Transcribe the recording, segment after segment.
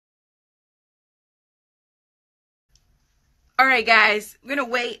All right, guys, we're gonna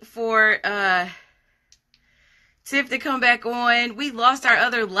wait for Tiff to come back on. We lost our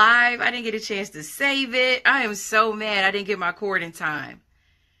other live. I didn't get a chance to save it. I am so mad I didn't get my cord in time.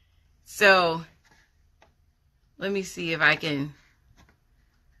 So let me see if I can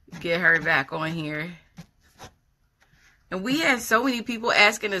get her back on here. And we had so many people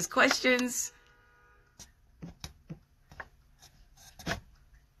asking us questions.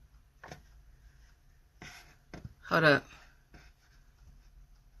 Hold up.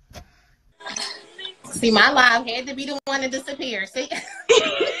 See, my live had to be the one to disappear. See?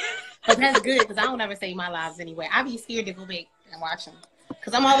 But that's good because I don't ever save my lives anyway. I be scared to go back and watch them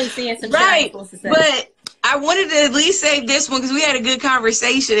because I'm always seeing some shit I'm supposed to say. But I wanted to at least save this one because we had a good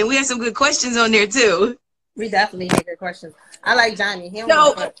conversation and we had some good questions on there too. We definitely had good questions. I like Johnny.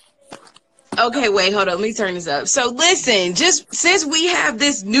 Okay, wait, hold on. Let me turn this up. So listen, just since we have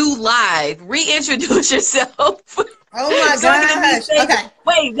this new live, reintroduce yourself. Oh my gosh. Okay.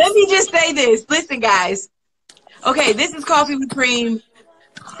 Wait, let me just say this. Listen, guys. Okay, this is Coffee with Cream.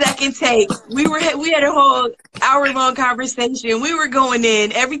 Second take. We had a whole hour-long conversation. We were going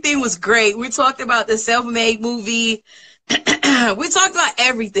in. Everything was great. We talked about the self-made movie. We talked about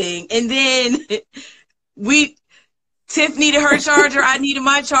everything. And then Tiff needed her charger. I needed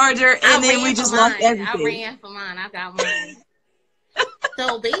my charger. And then we just lost everything. I ran for mine. I got mine.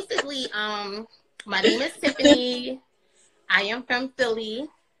 So basically, my name is Tiffany. I am from Philly.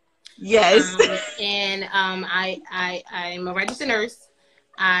 Yes. And I'm a registered nurse.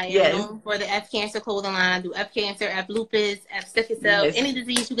 I am known for the F Cancer clothing line. I do F Cancer, F Lupus, F Sickle Cell, any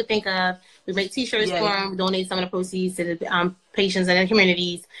disease you could think of. We make T-shirts for them, donate some of the proceeds to the patients in the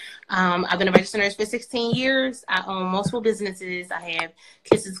communities. I've been a registered nurse for 16 years. I own multiple businesses. I have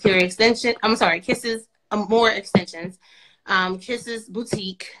Kisses Care Extension. I'm sorry, Kisses More Extensions. Kisses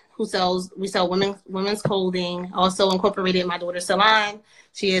Boutique, we sell women's clothing. Also incorporated my daughter's salon.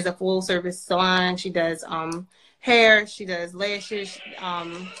 She is a full service salon. She does hair, she does lashes,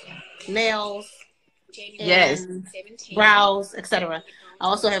 nails, brows, etc. I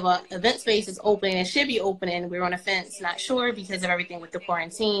also have a event space that's open and should be opening. We're on a fence, not sure because of everything with the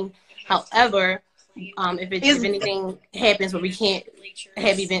quarantine. However, if anything happens where we can't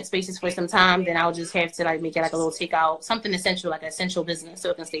have event spaces for some time, then I'll just have to make it like a little takeout, something essential, like an essential business, so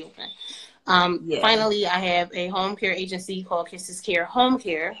it can stay open. Finally, I have a home care agency called Kisses Care Home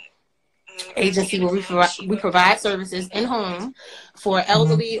Care agency where we provide services in home for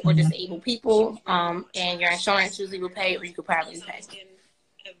elderly or disabled people, and your insurance usually will pay, or you could privately pay.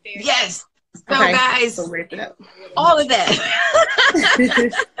 Yes. So guys, all of that.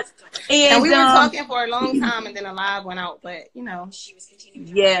 And we were talking for a long time, and then a live went out, but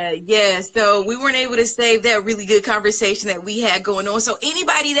So we weren't able to save that really good conversation that we had going on. So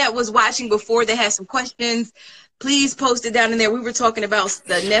anybody that was watching before that had some questions, please post it down in there. We were talking about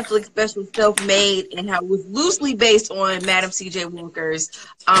the Netflix special Self-Made and how it was loosely based on Madam C.J. Walker's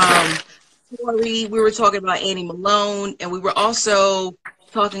story. We were talking about Annie Malone, and we were also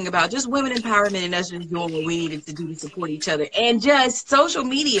talking about just women empowerment and us just doing what we needed to do to support each other, and just social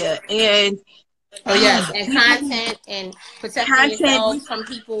media and and content and protecting yourself from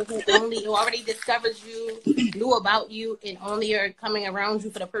people who already discovered you, knew about you, and only are coming around you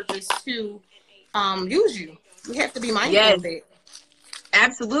for the purpose to use you. You have to be mindful of it.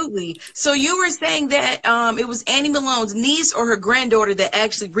 Absolutely. So you were saying that it was Annie Malone's niece or her granddaughter that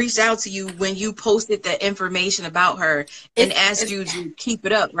actually reached out to you when you posted that information about her and asked you to keep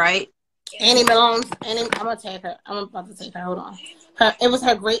it up, right? Annie Malone. I'm gonna tag her. I'm about to take her. Hold on.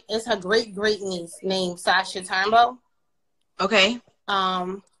 It's her great niece named Sasha Turnbow. Okay.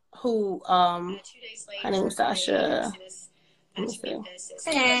 Who her name is Sasha. Let me see.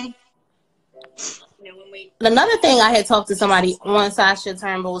 Hey. Another thing, I had talked to somebody on Sasha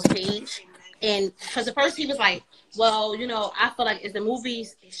Turnbow's page, and because at first he was like, well, I feel like it's the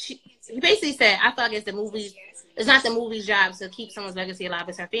movies. He basically said, I feel like it's the movies. It's not the movie's job to keep someone's legacy alive.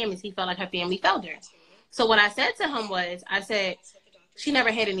 It's her family's. He felt like her family failed her. So what I said to him was, I said, she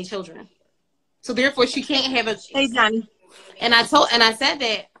never had any children, so therefore she can't have a. Hey, Johnny. And I said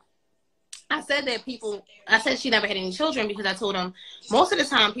she never had any children because I told him most of the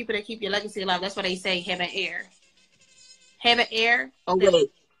time people that keep your legacy alive, that's what they say, have an heir. Have an heir. Oh,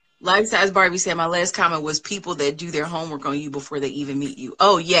 wait. Life Size Barbie said my last comment was people that do their homework on you before they even meet you.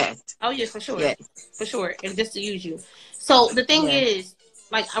 Oh, yes. Oh, yes, for sure. Yes. For sure. And just to use you. So the thing is,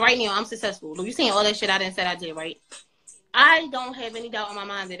 right now, I'm successful. You saying all that shit I didn't say I did, right? I don't have any doubt in my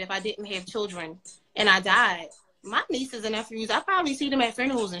mind that if I didn't have children and I died, my nieces and nephews, I probably see them at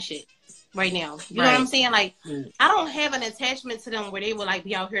funerals and shit. right now. You know what I'm saying? Like, I don't have an attachment to them where they will like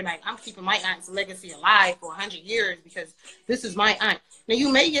be out here like, I'm keeping my aunt's legacy alive for 100 years because this is my aunt. Now you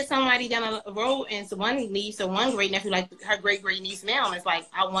may get somebody down the road and so one niece or one great nephew, like her great niece now, is like,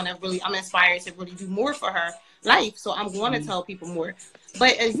 I'm inspired to really do more for her life. So I'm going to tell people more.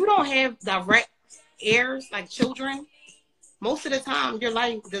 But if you don't have direct heirs like children, most of the time your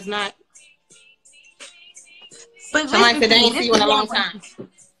life does not. But somebody said they ain't see you in a long time.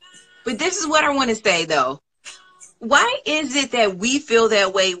 But this is what I want to say though. Why is it that we feel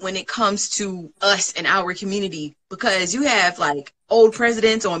that way when it comes to us and our community? Because you have like old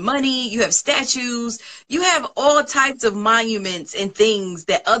presidents on money, you have statues, you have all types of monuments and things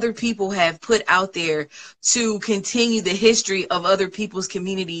that other people have put out there to continue the history of other people's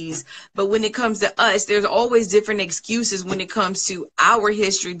communities. But when it comes to us, there's always different excuses when it comes to our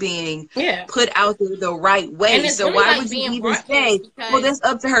history being put out there the right way. So really why would you even say, well, that's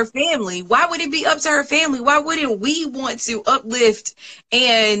up to her family? Why would it be up to her family? Why wouldn't we want to uplift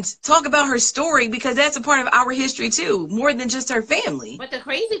and talk about her story? Because that's a part of our history too, more than just her family. But the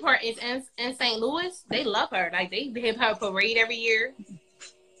crazy part is in St. Louis, they love her. Like, they give her a parade every year.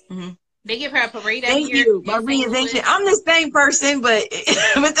 They give her a parade every year. Thank you. My reinvention. I'm the same person, but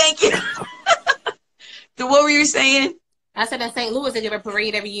thank you. So what were you saying? I said in St. Louis, they give her a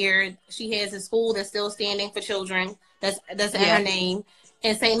parade every year. She has a school that's still standing for children. That's in her name.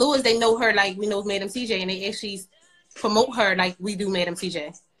 In St. Louis, they know her like we know Madam CJ, and they actually promote her like we do Madam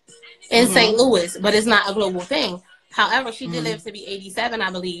CJ in St. Louis, but it's not a global thing. However, she did live to be 87, I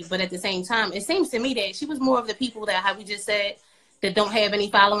believe. But at the same time, it seems to me that she was more of the people that, how we just said, that don't have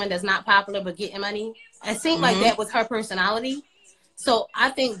any following, that's not popular, but getting money. It seemed like that was her personality. So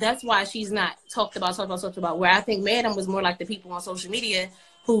I think that's why she's not talked about. Where I think Madam was more like the people on social media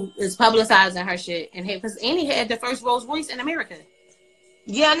who is publicizing her shit. And because Annie had the first Rolls Royce in America.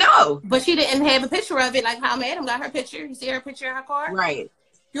 Yeah, I know. But she didn't have a picture of it like how Madam got her picture. You see her picture in her car? Right.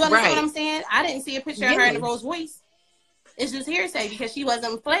 You understand what I'm saying? I didn't see a picture of her in the Rolls Royce. It's just hearsay because she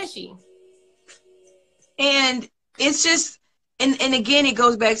wasn't flashy. And it's just, and again, it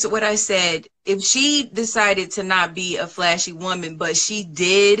goes back to what I said. If she decided to not be a flashy woman, but she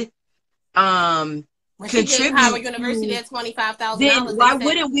did contribute to Howard University at $25,000, then why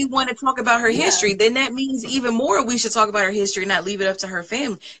wouldn't we want to talk about her history? Then that means even more we should talk about her history, not leave it up to her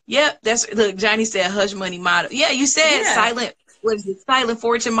family. Yep, that's, look, Johnny said hush money model. Yeah, you said silent, what is it, silent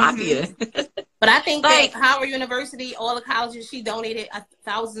fortune mafia. But I think like, that Howard University, all the colleges, she donated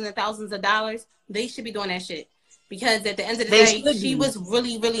thousands and thousands of dollars. They should be doing that shit. Because at the end of the day, she was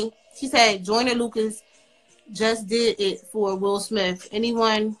really, really, she said, Joyner Lucas just did it for Will Smith.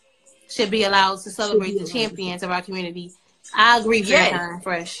 Anyone should be allowed to celebrate the champions of our community. I agree,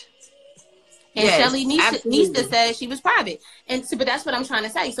 Fresh. And Shelly Nista said she was private. And so, but that's what I'm trying to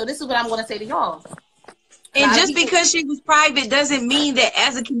say. So this is what I'm going to say to y'all. And just because she was private doesn't mean that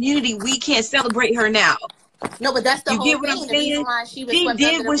as a community we can't celebrate her now. No, but that's the whole thing. You get what I'm saying? She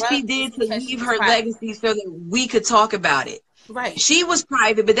did what she did to leave her legacy so that we could talk about it. Right. She was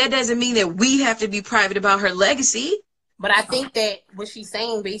private, but that doesn't mean that we have to be private about her legacy. But I think that what she's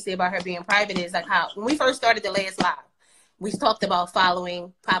saying basically about her being private is like how when we first started the last live, we talked about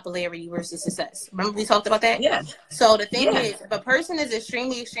following popularity versus success. Remember we talked about that? Yeah. So the thing is, if a person is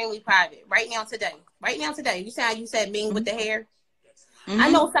extremely, extremely private, right now today, you said how you said Ming with the hair.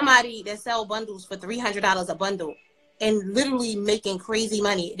 I know somebody that sell bundles for $300 a bundle and literally making crazy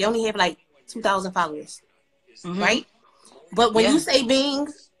money. They only have like 2,000 followers, right? But when you say Ming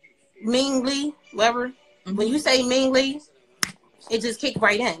Lee, whatever, when you say Ming Lee, it just kicked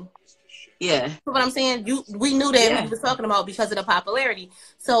right in. Yeah. You know what I'm saying? We knew that we was talking about because of the popularity.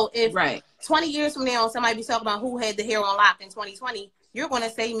 So if 20 years from now, somebody be talking about who had the hair on lock in 2020, you're going to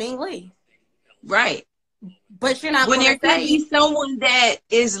say Ming Lee. Right. But you're not when there could be someone that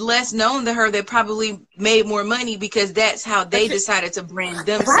is less known to her that probably made more money because that's how they decided to brand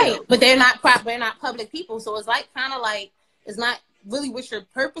themselves. Right, but they're not public people, so it's like kind of like it's not really what you're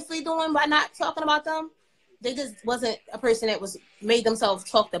purposely doing by not talking about them. They just wasn't a person that was made themselves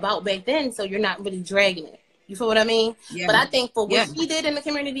talked about back then, so you're not really dragging it. You feel what I mean? Yeah. But I think for what she did in the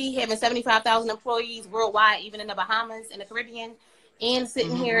community, having 75,000 employees worldwide, even in the Bahamas and the Caribbean, and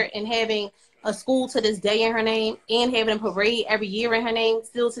sitting here and having a school to this day in her name, and having a parade every year in her name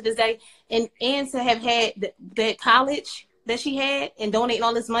still to this day, and to have had that college that she had and donating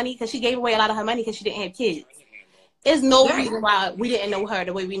all this money because she gave away a lot of her money because she didn't have kids. There's no reason why we didn't know her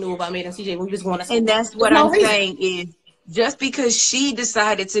the way we knew about Madam CJ when we was going to school. And that's what I'm saying is just because she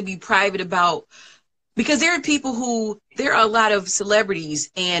decided to be private about, because there are a lot of celebrities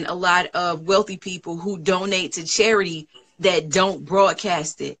and a lot of wealthy people who donate to charity that don't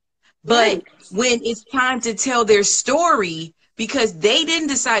broadcast it. But when it's time to tell their story, because they didn't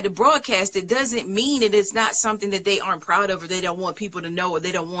decide to broadcast, it doesn't mean that it's not something that they aren't proud of, or they don't want people to know, or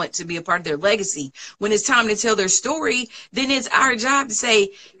they don't want to be a part of their legacy. When it's time to tell their story, then it's our job to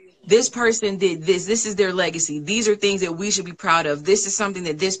say, this person did this. This is their legacy. These are things that we should be proud of. This is something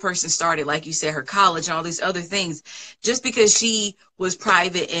that this person started, like you said, her college and all these other things. Just because she was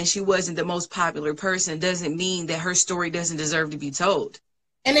private and she wasn't the most popular person doesn't mean that her story doesn't deserve to be told.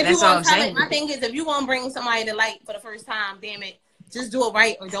 And if you want to tell it, my thing is, if you want to bring somebody to light for the first time, damn it, just do it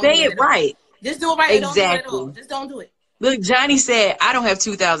right or don't say it right. Just do it right or don't do it at all. Just don't do it. Look, Johnny said, I don't have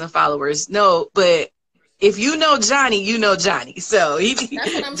 2,000 followers. No, but if you know Johnny, you know Johnny. So Johnny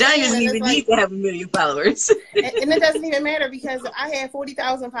doesn't even need to have 1 million followers. And it doesn't even matter, because I had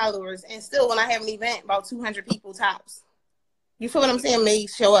 40,000 followers, and still when I have an event, about 200 people tops. You feel what I'm saying? May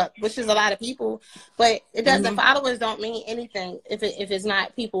show up, which is a lot of people, but it doesn't. Followers don't mean anything if it's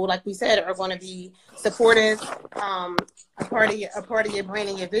not people, like we said, are going to be supportive, a part of your brand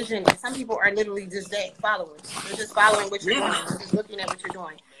and your vision. And some people are literally just that, followers. They're just following what you're doing. They're just looking at what you're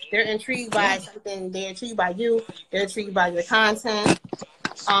doing. They're intrigued by something. They're intrigued by you. They're intrigued by your content.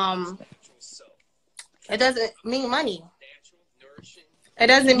 It doesn't mean money. It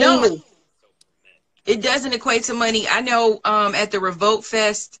doesn't mean money. It doesn't equate to money. I know at the Revolt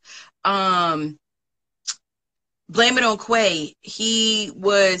Fest, Blame It on Quay, he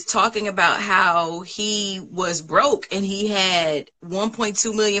was talking about how he was broke and he had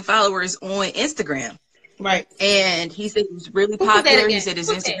 1.2 million followers on Instagram. Right. And he said he was really popular. He said his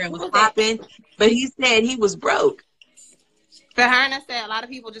Instagram was popping, but he said he was broke. For her, and I said a lot of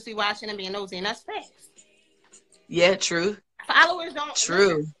people just be watching and being nosy, and that's facts. Yeah, true. Followers don't.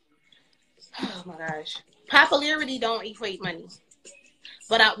 True. Oh my gosh. Popularity don't equate money.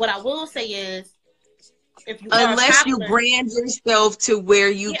 But what I will say is, if you unless you brand yourself to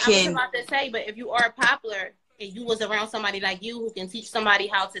where you can. I was about to say, but if you are popular and you was around somebody like you who can teach somebody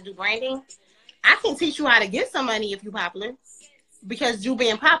how to do branding, I can teach you how to get some money if you're popular. Because you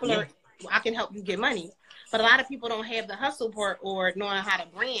being popular, I can help you get money. But a lot of people don't have the hustle part or knowing how to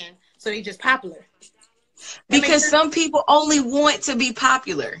brand, so they just popular. Because some people only want to be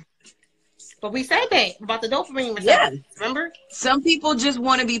popular. But we said that about the dopamine receptor. Remember? Some people just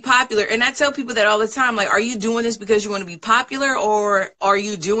want to be popular. And I tell people that all the time. Like, are you doing this because you want to be popular, or are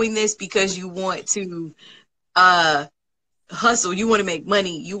you doing this because you want to hustle? You want to make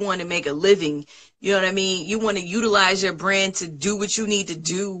money. You want to make a living. You know what I mean? You want to utilize your brand to do what you need to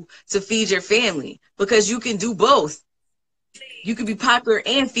do to feed your family, because you can do both. You can be popular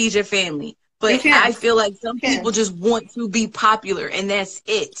and feed your family. But I feel like some people just want to be popular, and that's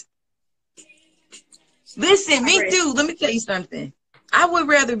it. Listen, me too. Let me tell you something. I would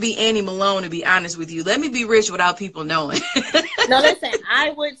rather be Annie Malone, to be honest with you. Let me be rich without people knowing. No, listen,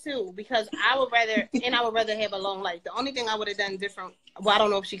 I would too, because I would rather have a long life. The only thing I would have done different, well, I don't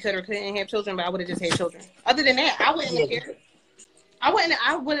know if she could or couldn't have children, but I would have just had children. Other than that, I wouldn't have cared.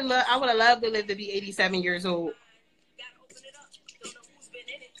 I would have loved to live to be 87 years old.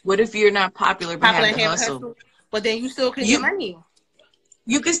 What if you're not popular but have a hustle? But then you still can get money.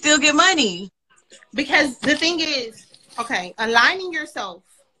 You can still get money. Because the thing is, okay, aligning yourself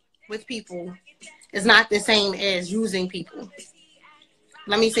with people is not the same as using people.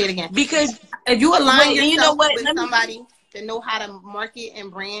 Let me say it again. Because if you align yourself with somebody that know how to market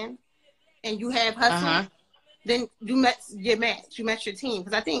and brand, and you have hustle, then you match your team.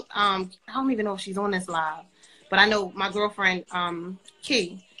 Because I think I don't even know if she's on this live, but I know my girlfriend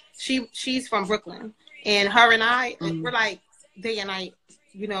Key, she's from Brooklyn, and her and I we're like day and night.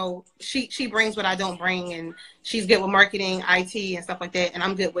 You know, she brings what I don't bring, and she's good with marketing, IT, and stuff like that. And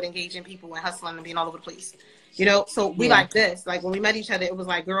I'm good with engaging people and hustling and being all over the place. You know, so we like this. Like when we met each other, it was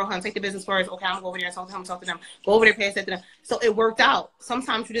like, girl, hun, take the business first. Okay, I'm gonna go over there and talk to him, talk to them. Go over there, pass that to them. So it worked out.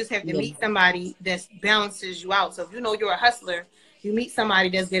 Sometimes you just have to meet somebody that balances you out. So if you know you're a hustler, you meet somebody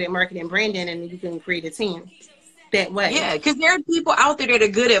that's good at marketing and branding, and you can create a team that way. Yeah, because there are people out there that are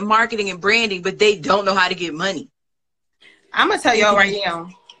good at marketing and branding, but they don't know how to get money. I'm gonna tell y'all right now.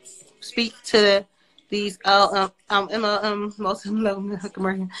 Speak to these most of them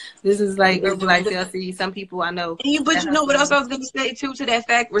commercial. This is like TLC. Some people I know. But you know what else I was gonna say too, to that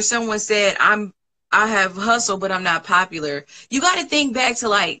fact where someone said I have hustle but I'm not popular. You got to think back to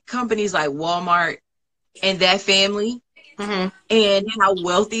like companies like Walmart and that family and how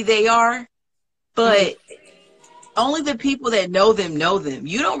wealthy they are, but only the people that know them know them.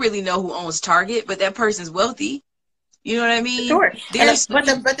 You don't really know who owns Target, but that person's wealthy. You know what I mean? Sure.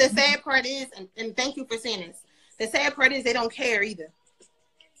 But the sad part is, and thank you for saying this, the sad part is they don't care either.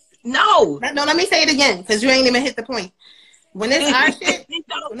 No, let me say it again, because you ain't even hit the point. When it's our shit,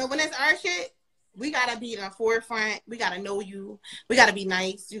 when it's our shit, we gotta be in the forefront. We gotta know you. We gotta be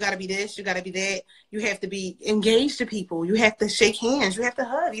nice. You gotta be this. You gotta be that. You have to be engaged to people. You have to shake hands. You have to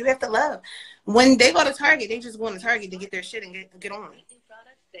hug. You have to love. When they go to Target, they just go to Target to get their shit and get on.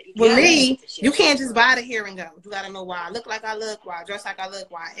 With me, you can't just buy the here and go. You gotta know why I look like I look, why I dress like I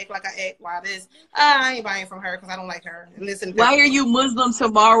look, why I act like I act, why this. I ain't buying from her because I don't like her. And listen, why are you Muslim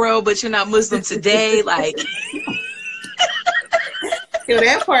tomorrow, but you're not Muslim today? Like. Yo,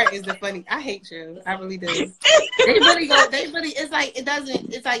 that part is the funny. I hate you. I really do. They really, it's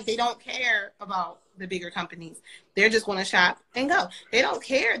like they don't care about the bigger companies. They're just going to shop and go. They don't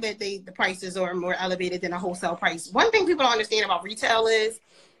care that the prices are more elevated than a wholesale price. One thing people don't understand about retail is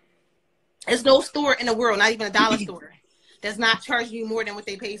there's no store in the world, not even a dollar store, that's not charging you more than what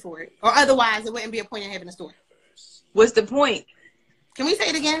they pay for it. Or otherwise, it wouldn't be a point in having a store. What's the point? Can we say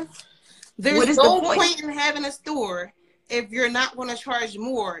it again? There's no point in having a store if you're not going to charge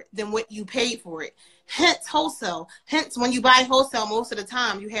more than what you paid for it. Hence wholesale. Hence, when you buy wholesale, most of the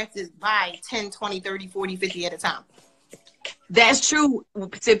time, you have to buy 10, 20, 30, 40, 50 at a time. That's true.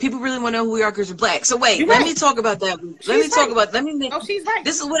 So people really want to know who we are because we're black. So wait, let me talk about that. She's right.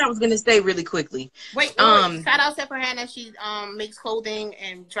 This is what I was going to say really quickly. Wait, shout out to Hannah. She makes clothing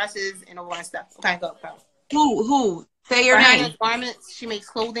and dresses and all that stuff. Okay, go. Who? Say your name. Garments. She makes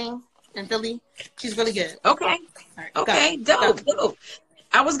clothing in Philly. She's really good. Okay. Right, okay. Dope.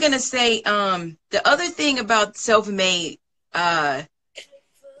 I was gonna say, the other thing about self-made,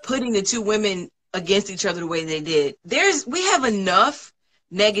 putting the two women against each other the way they did. We have enough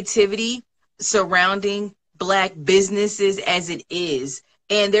negativity surrounding black businesses as it is,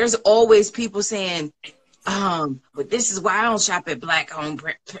 and there's always people saying, but this is why I don't shop at black-owned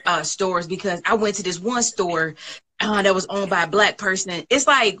stores, because I went to this one store that was owned by a black person. It's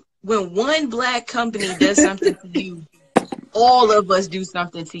like, when one black company does something to you, all of us do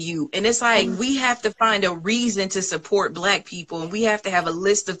something to you. And it's like, we have to find a reason to support black people. And we have to have a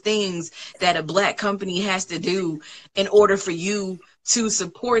list of things that a black company has to do in order for you to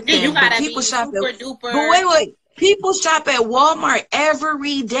support them. You gotta people shop super duper. But wait. People shop at Walmart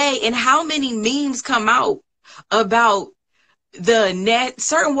every day. And how many memes come out about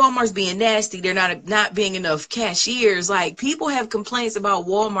certain Walmarts being nasty, they're not being enough cashiers. Like, people have complaints about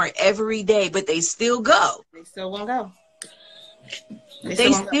Walmart every day, but they still go. They still won't go.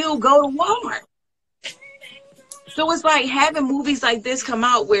 They still go to Walmart. So it's like having movies like this come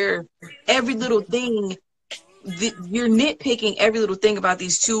out where every little thing, you're nitpicking every little thing about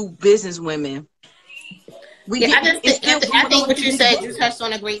these two business women. I think what you said, you touched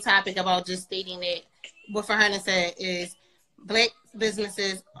on a great topic about just stating that what Farhana said is black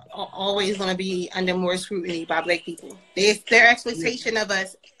businesses are always going to be under more scrutiny by black people. Their expectation of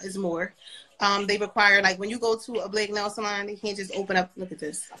us is more. They require, like, when you go to a black nail salon, they can't just open up. Look at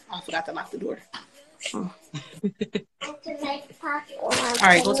this. I forgot to lock the door. All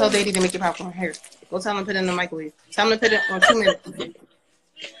right, go tell Daddy to make your popcorn. Here, go tell him to put it in the microwave. Tell him to put it on 2 minutes.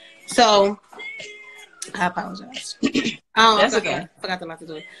 So, I apologize. That's okay. I forgot to lock the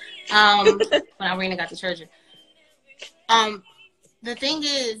door. When I ran and got the charger. The thing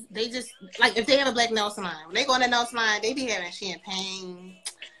is, they just, like, if they have a black nail salon, when they go in the nail salon, they be having champagne,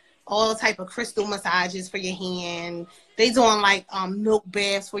 all type of crystal massages for your hand. They doing, like, milk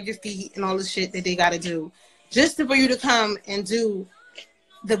baths for your feet and all the shit that they got to do just for you to come and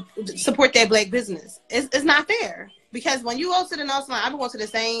support that black business. It's not fair, because when you go to the nail salon, I've been going to the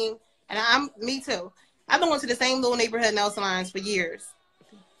same, and me too. I've been going to the same little neighborhood nail salons for years.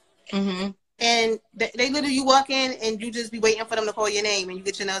 Mm-hmm. And they literally, you walk in and you just be waiting for them to call your name, and you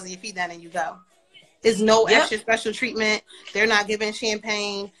get your nails and your feet done and you go. There's no extra special treatment. They're not giving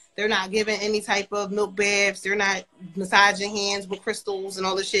champagne. They're not giving any type of milk baths. They're not massaging hands with crystals and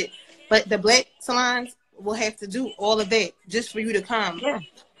all this shit. But the black salons will have to do all of that just for you to come. Yeah.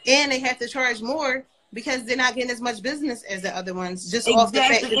 And they have to charge more because they're not getting as much business as the other ones, just off the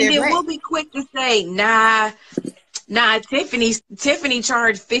fact that they're black. And then we'll be quick to say, nah, Tiffany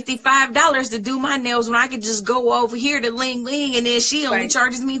charged $55 to do my nails when I could just go over here to Ling Ling, and then she only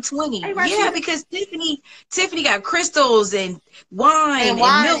charges me $20. Yeah, because Tiffany got crystals and wine and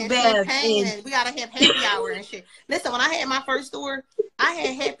milk baths. And we gotta have happy hour and shit. Listen, when I had my first store, I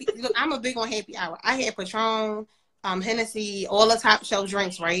had look, I'm a big on happy hour. I had Patron, Hennessy, all the top shelf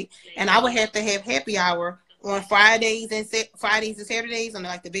drinks, right? And I would have to have happy hour on Fridays and Saturdays, on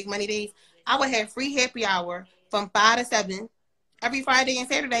like the big money days. I would have free happy hour from 5 to 7 every Friday and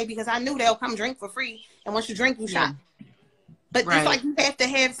Saturday, because I knew they'll come drink for free. And once you drink, you shop. But it's like you have to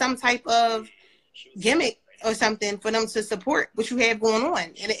have some type of gimmick or something for them to support what you have going on,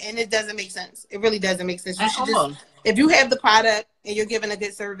 and it doesn't make sense. It really doesn't make sense. You should just, if you have the product and you're giving a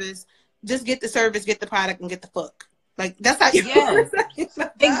good service, just get the service, get the product, and get the fuck. Like, that's how you. Yeah,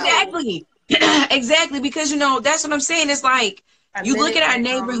 exactly. Exactly, because you know that's what I'm saying. It's like you look at our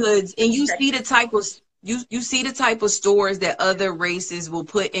neighborhoods and you see the type of you see the type of stores that other races will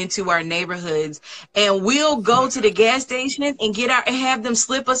put into our neighborhoods, and we'll go to the gas station and have them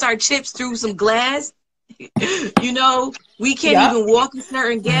slip us our chips through some glass. You know, we can't even walk in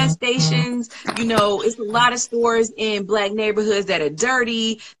certain gas stations. You know, it's a lot of stores in Black neighborhoods that are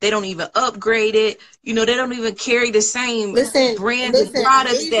dirty. They don't even upgrade it. You know, they don't even carry the same brands of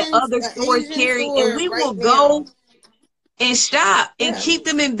products that other stores carry. And we will go and shop and keep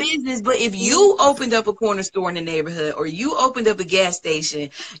them in business. But if you opened up a corner store in the neighborhood, or you opened up a gas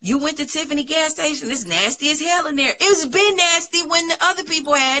station, you went to Tiffany gas station, it's nasty as hell in there. It's been nasty when the other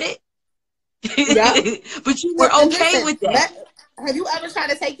people had it. But you were okay with that. Have you ever tried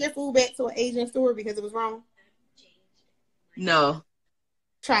to take your food back to an Asian store because it was wrong? No.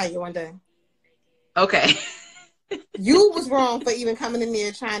 Try it one day. Okay. You was wrong for even coming in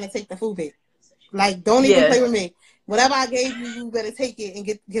there trying to take the food back. Like, don't even play with me. Whatever I gave you, you better take it and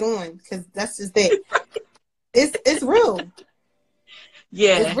get on, because that's just that. It's real.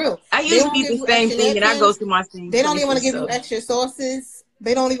 Yeah, it's real. I usually eat the same thing, and I go through my same. They don't even want to give you extra sauces.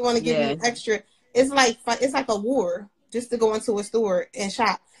 They don't even want to give you extra. It's like a war just to go into a store and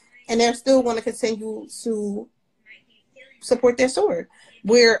shop, and they're still going to continue to support their store.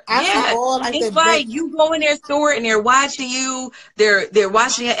 Where I see all like it's like you go in their store and they're watching you. They're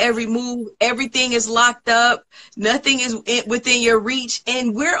watching your every move. Everything is locked up. Nothing is within your reach,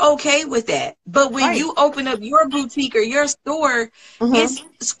 and we're okay with that. But when you open up your boutique or your store, it's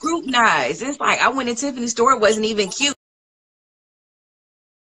scrutinized. It's like, I went to Tiffany store, it wasn't even cute.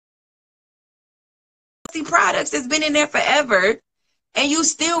 Products that's been in there forever, and you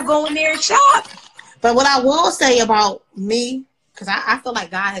still go in there and shop. But what I will say about me, because I feel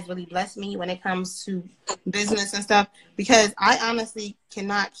like God has really blessed me when it comes to business and stuff, because I honestly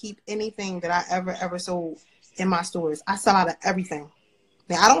cannot keep anything that I ever sold in my stores. I sell out of everything.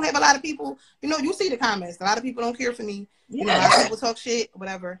 Now, I don't have a lot of people, you know, you see the comments. A lot of people don't care for me. You know, a lot of people talk shit,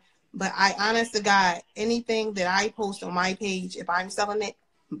 whatever. But I, honest to God, anything that I post on my page, if I'm selling it,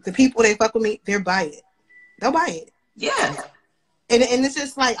 the people that fuck with me, they'll buy it. They'll buy it. Yeah. And it's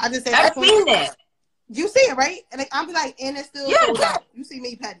just like, I just say, I've seen that. You see it, right? And I'm like, and it's still sold out. You see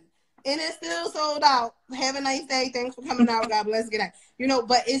me, Petty. And it's still sold out. Have a nice day. Thanks for coming out. God bless. Good night. You know,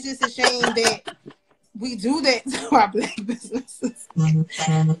 but it's just a shame that we do that to our Black businesses.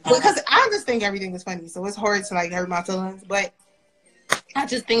 Because I just think everything is funny. So it's hard to like hurt my feelings. But I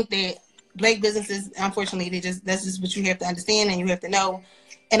just think that Black businesses, unfortunately, that's just what you have to understand and you have to know.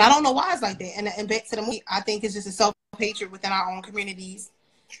 And I don't know why it's like that. And back to the movie, I think it's just a self-hatred within our own communities.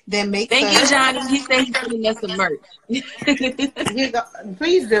 Thank you, Johnny. He said he's putting us some merch.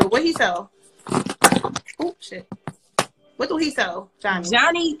 Please do. What he sell? Oh shit! What do he sell, Johnny?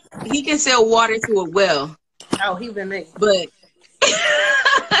 Johnny, he can sell water to a well. Oh, he been me.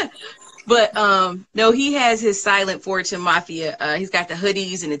 But no, he has his Silent Fortune Mafia. He's got the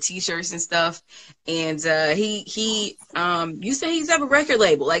hoodies and the t-shirts and stuff. And he you say he's have a record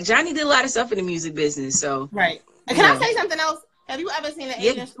label. Like, Johnny did a lot of stuff in the music business. So right. And can I say something else? Have you ever seen an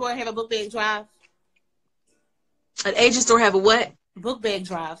Asian store have a book bag drive? An Asian store have a what? Book bag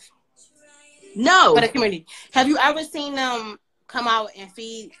drive. No. For the community. Have you ever seen them come out and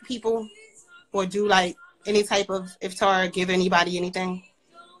feed people or do like any type of iftar, give anybody anything?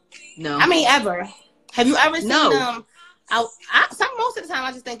 No. I mean, ever. Have you ever seen them out? Most of the time,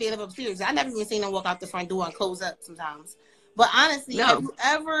 I just think they live upstairs. I never even seen them walk out the front door and close up sometimes. But honestly, have you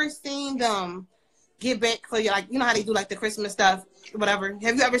ever seen them give back for you? Like, you know how they do like the Christmas stuff, whatever.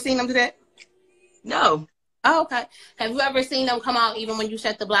 Have you ever seen them do that? No. Oh, okay. Have you ever seen them come out even when you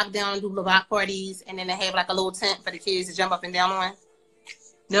shut the block down and do the block parties, and then they have like a little tent for the kids to jump up and down on?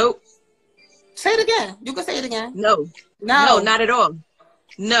 Nope. Say it again. You can say it again. No, not at all.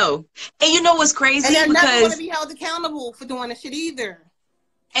 No. And you know what's crazy? And they're never going to be held accountable for doing this shit either.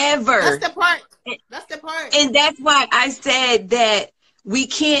 Ever. That's the part. That's the part. And that's why I said that we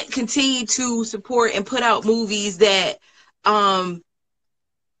can't continue to support and put out movies that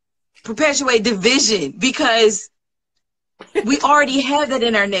perpetuate division, because we already have that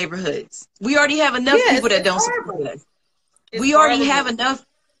in our neighborhoods. We already have enough people that don't support us. We already have enough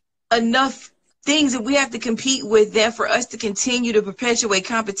things that we have to compete with, that for us to continue to perpetuate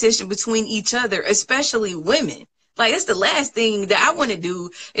competition between each other, especially women. Like, that's the last thing that I want to do,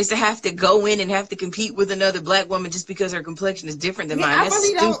 is to have to go in and have to compete with another Black woman just because her complexion is different than mine. That's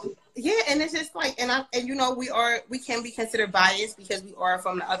stupid. Yeah, and it's just like, and you know, we can be considered biased because we are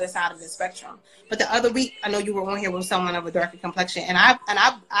from the other side of the spectrum. But the other week, I know you were on here with someone of a darker complexion, and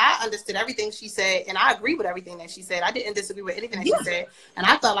I understood everything she said, and I agree with everything that she said. I didn't disagree with anything that she said, and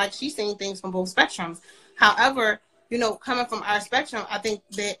I felt like she's saying things from both spectrums. However, you know, coming from our spectrum, I think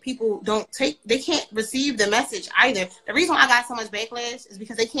that people they can't receive the message either. The reason why I got so much backlash is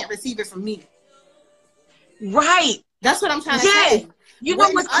because they can't receive it from me. Right. That's what I'm trying to say. You know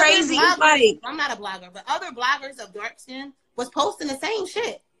what's crazy? Bloggers, I'm not a blogger, but other bloggers of dark skin was posting the same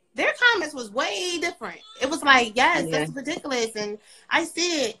shit. Their comments was way different. It was like, yes, that's ridiculous. And I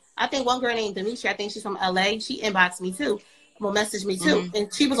see it. I think one girl named Demetri, I think she's from LA. She inboxed me too. Well, messaged me too.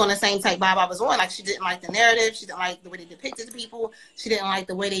 And she was on the same type vibe I was on. Like, she didn't like the narrative. She didn't like the way they depicted the people. She didn't like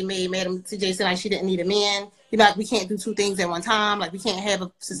the way they made them TJ say like she didn't need a man. You know, like, we can't do two things at one time. Like, we can't have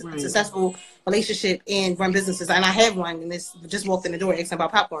a successful relationship and run businesses. And I have one, and it's just walked in the door asking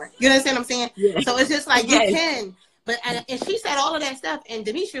about popcorn. You understand what I'm saying? Yeah. So it's just like, you can. But, and she said all of that stuff, and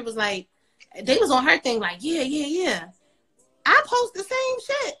Demetri was like, they was on her thing like, yeah. I post the same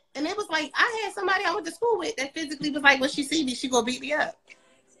shit. And it was like, I had somebody I went to school with that physically was like, when she see me, she gonna beat me up.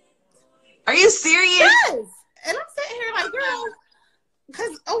 Are you serious? Yes. And I'm sitting here like, girl,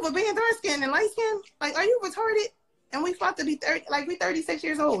 because over being dark skinned and light skinned, like, are you retarded? And we fought to be 30, like, we 36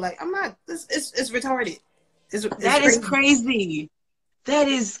 years old. Like, I'm not, it's retarded. That is crazy. That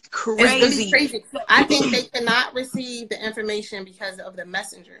is crazy. It's really crazy. I think they cannot receive the information because of the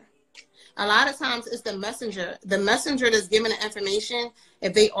messenger. A lot of times it's the messenger. The messenger that's giving the information,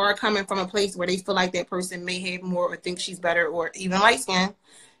 if they are coming from a place where they feel like that person may have more or think she's better or even light skin,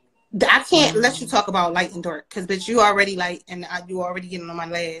 I can't let you talk about light and dark because, bitch, you already light and you already getting on my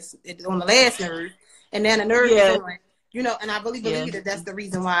on the last nerve. And then the nerve is on, you know, and I really believe that that's the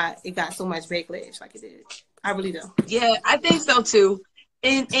reason why it got so much backlash like it did. I really do. Yeah, I think so too.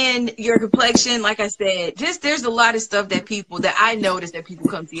 And your complexion, like I said, just there's a lot of stuff that I noticed that people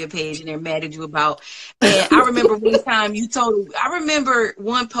come to your page and they're mad at you about. And I remember one time I remember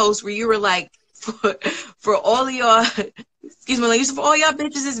one post where you were like, for all of y'all, excuse me, like, for all y'all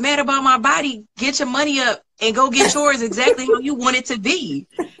bitches is mad about my body, get your money up and go get yours exactly how you want it to be.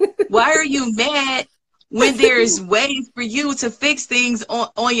 Why are you mad when there's ways for you to fix things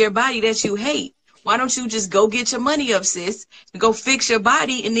on your body that you hate? Why don't you just go get your money up, sis, and go fix your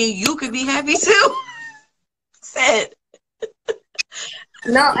body, and then you could be happy too? Said.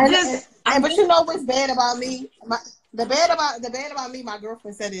 No, but you know what's bad about me? The bad about me, my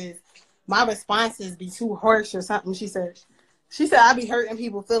girlfriend said, is my responses be too harsh or something. She said I be hurting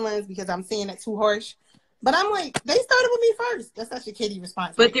people's feelings because I'm saying it too harsh. But I'm like, they started with me first. That's such a kiddie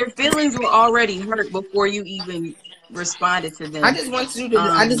response. But their feelings were already hurt before you even responded to them. I just want you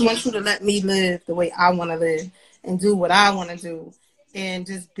to let me live the way I want to live and do what I want to do and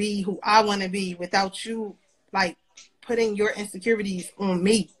just be who I want to be without you, like, putting your insecurities on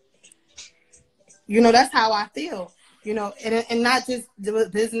me. You know, that's how I feel. You know, and not just the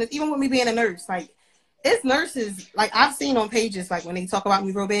business. Even with me being a nurse, like, it's nurses, like, I've seen on pages, like, when they talk about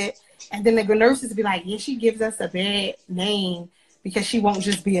me real bad, and then the nurses be like, yeah, she gives us a bad name because she won't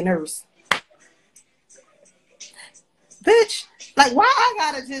just be a nurse. Bitch, like, why I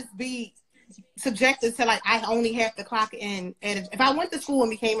gotta just be subjected to, like, I only have to clock in. And if I went to school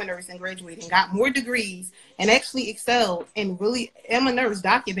and became a nurse and graduated and got more degrees and actually excelled and really am a nurse,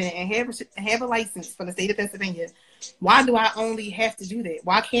 documented, and have a license for the state of Pennsylvania, why do I only have to do that?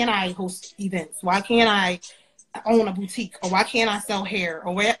 Why can't I host events? Why can't I own a boutique? Or why can't I sell hair?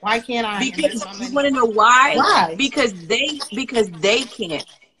 Or why can't I? Because you want to know why? Why? Because they can't.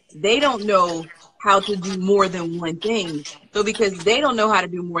 They don't know how to do more than one thing. So because they don't know how to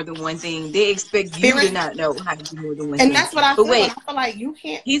do more than one thing, they expect you to not know how to do more than one thing. And that's what I feel. I feel like you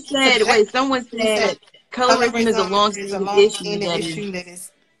can't. He said, someone said colorism is a long-standing issue that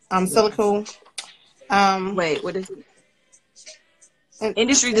is silicone. What is it?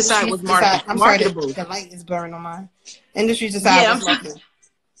 Industry decide what's marketable. The light is blurring on mine. Industry decide what's marketable.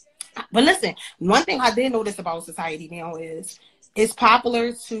 But listen, one thing I did notice about society now is it's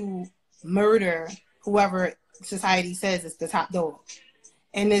popular to murder whoever society says is the top dog.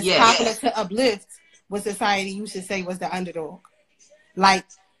 And it's popular to uplift what society used to say was the underdog. Like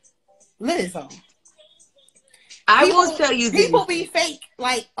Lizzo. I will tell you this. People be fake.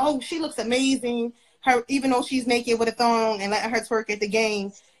 Like, oh, she looks amazing. Her, even though she's naked with a thong and letting her twerk at the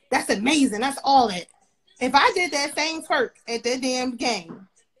game, that's amazing. That's all it. If I did that same twerk at that damn game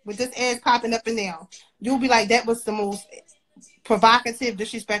with this ass popping up and down, you'll be like, that was the most provocative,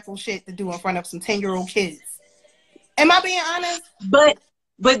 disrespectful shit to do in front of some 10-year-old kids. Am I being honest?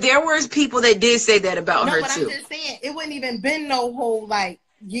 But there were people that did say that about her too. I'm just saying, it wouldn't even been no whole like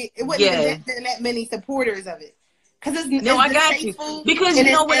it wasn't even that many supporters of it. Because it's I got you. Because you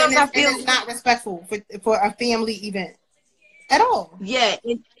know what else I feel? It's not respectful for a family event at all. Yeah,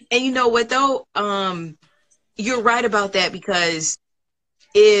 and you know what though? You're right about that, because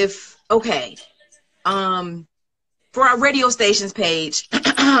for our radio stations page,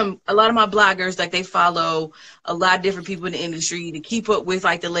 a lot of my bloggers, like, they follow a lot of different people in the industry to keep up with,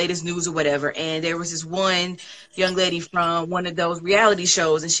 like, the latest news or whatever. And there was this one young lady from one of those reality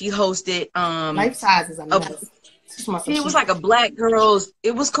shows, and she hosted Life Size is a mess. It was like a black girls.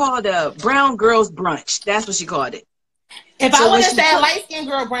 It was called a brown girls brunch. That's what she called it. If I would have said light skinned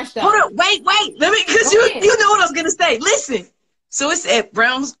girl brunch, though. Hold on, wait. Let me, because you know what I was gonna say. Listen. So it said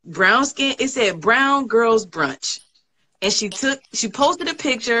brown skin. It said brown girls brunch. And she posted a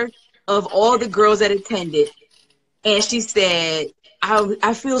picture of all the girls that attended, and she said,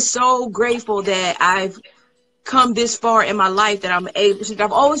 I feel so grateful that I've come this far in my life, that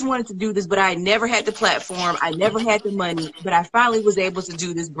I've always wanted to do this, but I never had the platform, I never had the money, but I finally was able to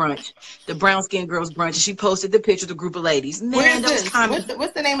do this brunch, the brown skin girls brunch. And she posted the picture of the group of ladies. Man, what's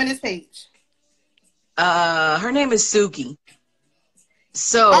the name of this page? Her name is Suki.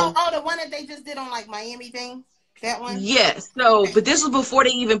 So the one that they just did on, like, Miami thing. That one? Yes. So, but this was before they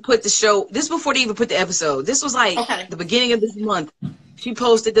even put the show. This was before they even put the episode. This was like the beginning of this month. She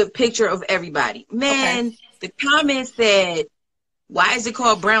posted the picture of everybody. Man, the comments said, "Why is it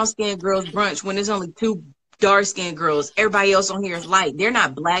called Brown Skin Girls Brunch when there's only 2 dark skinned girls? Everybody else on here is light. They're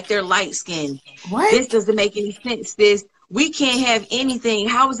not black. They're light skinned. What? This doesn't make any sense. We can't have anything.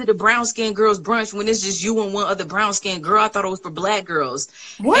 How is it a brown skin girls brunch when it's just you and one other brown skin girl? I thought it was for black girls."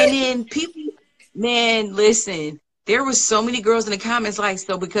 What? And then people. Man, listen, there was so many girls in the comments like,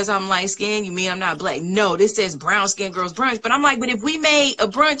 so because I'm light skinned, you mean I'm not black? No, this says brown skinned girls brunch. But I'm like, but if we made a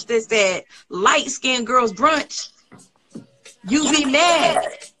brunch that said light skinned girls brunch, you'd be mad.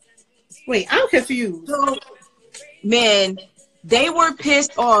 Wait, I'm confused. So, man, they were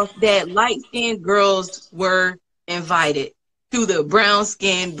pissed off that light skinned girls were invited to the brown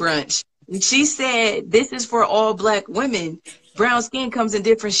skin brunch. And she said, this is for all black women. Brown skin comes in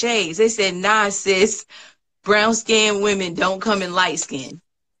different shades. They said, nah, sis, brown skin women don't come in light skin.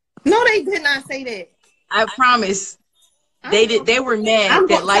 No, they did not say that. I promise. They did. They were mad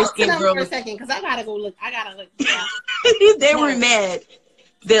that light skin girls. For a second, because I gotta go look. Yeah. They were mad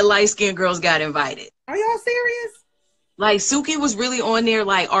that light skin girls got invited. Are y'all serious? Like, Suki was really on there,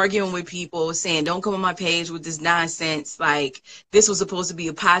 like, arguing with people, saying, don't come on my page with this nonsense. Like, this was supposed to be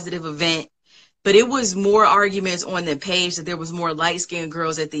a positive event. But it was more arguments on the page that there was more light-skinned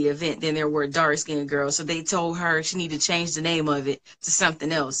girls at the event than there were dark-skinned girls. So they told her she needed to change the name of it to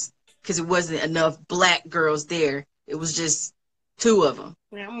something else because it wasn't enough black girls there. It was just 2 of them.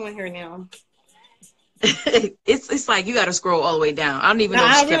 Yeah, I'm on here now. It's like you got to scroll all the way down. I don't even know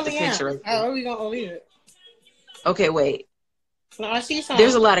if she kept the picture. Right, oh, we gonna leave it. Okay, wait. No, I see something.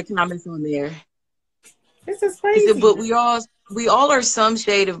 There's a lot of comments on there. This is crazy. But we all are some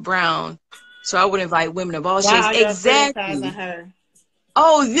shade of brown. So I would invite women of all shades. Exactly.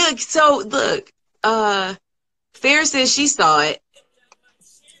 Oh, look. So look, Fair says she saw it.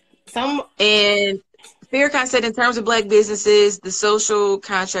 And Faircon said, in terms of black businesses, the social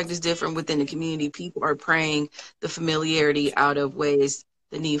contract is different within the community. People are praying the familiarity out of ways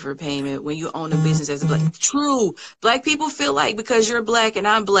the need for payment. When you own a business as a black, true. Black people feel like because you're black and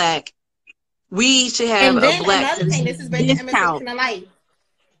I'm black, we should have a black discount.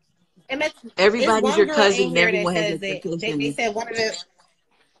 Everybody's your cousin. Everyone has expectations.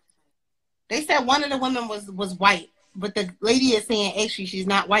 They said one of the women was white, but the lady is saying actually she's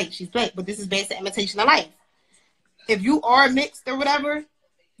not white, she's black. But this is based on imitation of life. If you are mixed or whatever,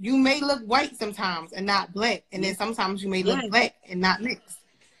 you may look white sometimes and not black, and then sometimes you may look black and not mixed.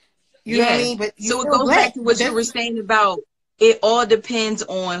 You know what I mean? But so it goes back to what you were saying about. It all depends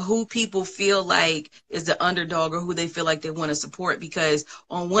on who people feel like is the underdog or who they feel like they want to support. Because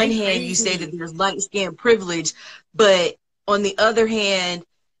on one hand, you say that there's light skin privilege, but on the other hand,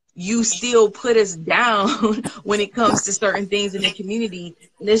 you still put us down when it comes to certain things in the community.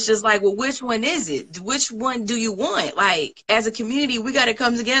 And it's just like, well, which one is it? Which one do you want? Like, as a community, we got to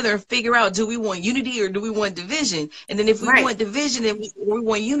come together and figure out, do we want unity or do we want division? And then if we want division and we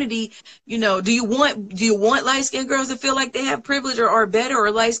want unity, you know, do you want light-skinned girls to feel like they have privilege or are better,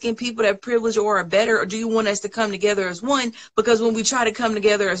 or light-skinned people that have privilege or are better? Or do you want us to come together as one? Because when we try to come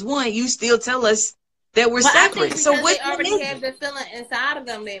together as one, you still tell us that we're separate. So what they already have the feeling inside of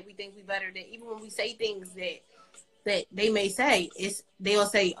them that we think we better, that even when we say things that they may say, they'll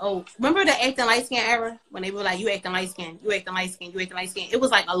say, oh, remember the acting light skin era when they were like, you acting light skin, you acting light skin, you acting light skin. It was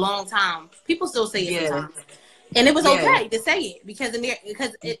like a long time. People still say it sometimes. And it was okay to say it because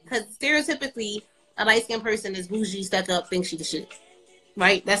stereotypically a light skinned person is bougie, stuck up, thinks she the shit.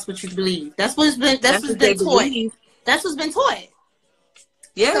 Right? That's what you believe. That's what's been taught. That's what's been taught.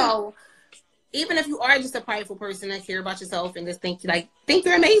 Yeah. So even if you are just a prideful person that care about yourself and just think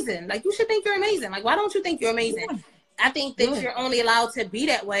you're amazing, like you should think you're amazing. Like why don't you think you're amazing? Yeah. I think that you're only allowed to be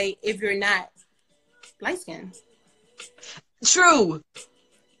that way if you're not light skinned. True.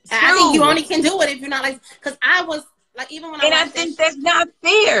 I think you only can do it if you're not because I was like, even when I think that's not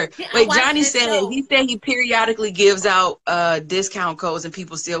fair. Wait, Johnny said he periodically gives out discount codes and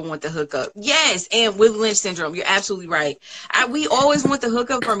people still want the hookup. Yes, and with Lynch syndrome, you're absolutely right. We always want the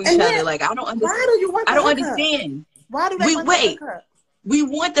hookup from each other. Like I don't understand. Why do you want the hookup? Understand. Why do they want the hookup? We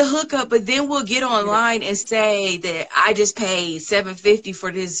want the hookup, but then we'll get online and say that I just paid $750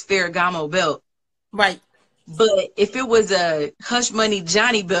 for this Ferragamo belt. Right. But if it was a Hush Money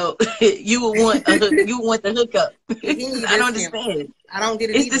Johnny belt, you would want the hookup. I don't understand. I don't get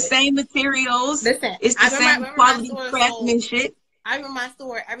it. It's the same materials. Listen, it's the same quality craftsmanship. I remember my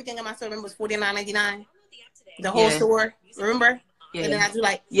store. Everything in my store was $49.99. The whole store, remember? Yeah. And then I do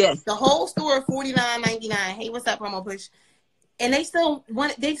the whole store $49.99. Hey, what's up, promo push? And they still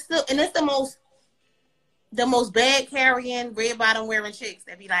want. And it's the most bag carrying, red bottom wearing chicks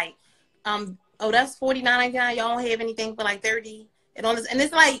that be like, oh, that's $49.99. Y'all don't have anything for like $30 and all this, and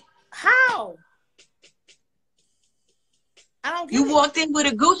it's like, how? I don't get it. You walked in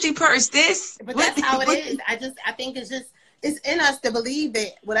with a Gucci purse, but that's how it is. I think it's in us to believe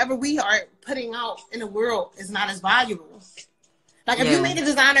that whatever we are putting out in the world is not as valuable. Like if you made a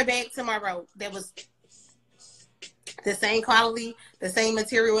designer bag tomorrow that was the same quality, the same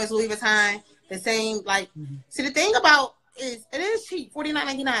material as Louis Vuitton, the same see the thing about it is cheap,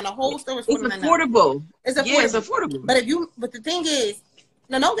 $49.99. The whole store is $49.99. It's affordable. It's affordable. Yeah, it's affordable. But the thing is,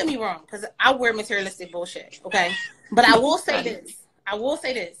 no, don't get me wrong, because I wear materialistic bullshit, okay? But I will say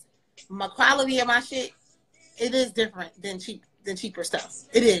this. My quality of my shit, it is different than cheaper stuff.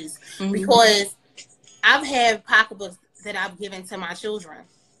 It is. Mm-hmm. Because I've had pocketbooks that I've given to my children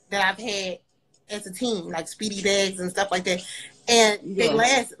that I've had as a teen, like Speedy bags and stuff like that. And they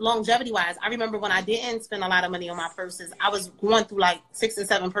last longevity-wise. I remember when I didn't spend a lot of money on my purses, I was going through like 6 and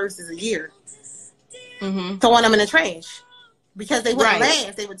 7 purses a year. Mm-hmm. Throwing them in the trash. Because they wouldn't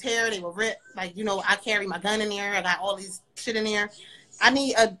last. They would tear, they would rip. Like, I carry my gun in there. I got all these shit in there. I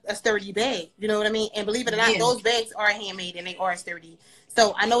need a sturdy bag. You know what I mean? And believe it or not, those bags are handmade and they are sturdy.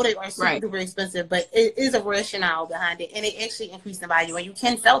 So I know they are super duper expensive, but it is a rationale behind it. And it actually increased in value. And you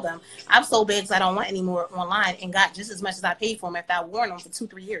can sell them. I've sold bags I don't want anymore online and got just as much as I paid for them after I worn them for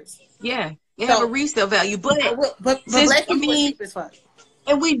 2-3 years. Yeah. They have a resale value. But black people are cheap as fuck.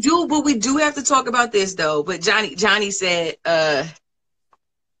 And we do have to talk about this though. But Johnny said, what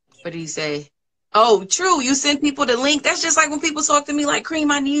did he say? Oh, true. You send people the link. That's just like when people talk to me like, Cream,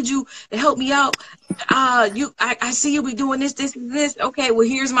 I need you to help me out. I see you be doing this, and this. Okay, well,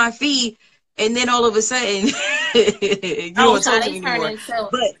 here's my fee. And then all of a sudden, you don't talk to me anymore.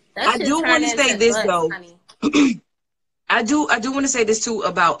 But I do want to say this though. I do want to say this too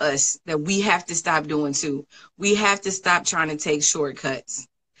about us that we have to stop doing too. We have to stop trying to take shortcuts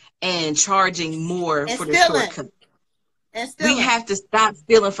and charging more for the shortcut. We have to stop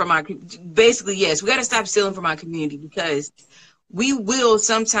stealing from our, basically, yes, we got to stop stealing from our community because we will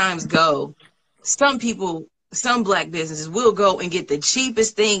sometimes go, some people, some black businesses will go and get the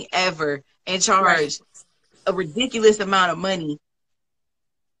cheapest thing ever and charge a ridiculous amount of money.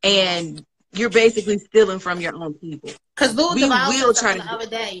 And you're basically stealing from your own people. Because we will try to the other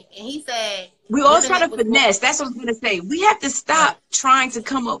day, and he said we always try to finesse. That's what I was gonna say. We have to stop trying to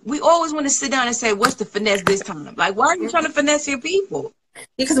come up. We always want to sit down and say, "What's the finesse this time?" Like, why are you trying to finesse your people?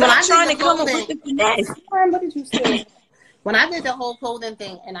 Because when I'm trying to come up with the finesse. What did you say? When I did the whole clothing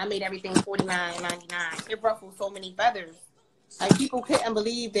thing and I made everything $49.99, it ruffled so many feathers. Like people couldn't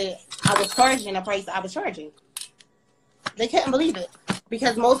believe that I was charging the price I was charging. They couldn't believe it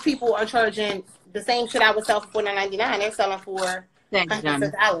because most people are charging the same shit I would sell for $49.99. They're selling for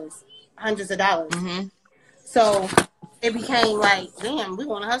hundreds of dollars. Mm-hmm. So it became like, damn, we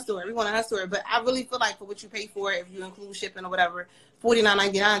want to hustle it. We want to hustle it. But I really feel like for what you pay for it, if you include shipping or whatever,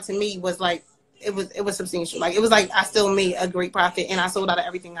 $49.99 to me was like, it was substantial. Like it was like I still made a great profit and I sold out of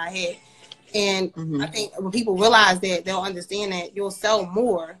everything I had. And I think when people realize that, they'll understand that you'll sell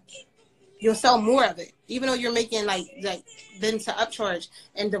more of it, even though you're making like then to upcharge.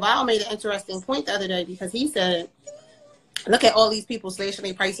 And Deval made an interesting point the other day because he said, look at all these people slashing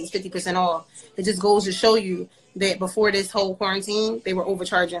their prices 50% off. It just goes to show you that before this whole quarantine, they were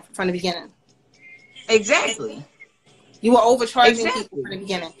overcharging from the beginning. Exactly. You were overcharging people from the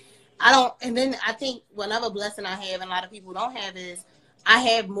beginning. I don't, and then I think another blessing I have and a lot of people don't have is I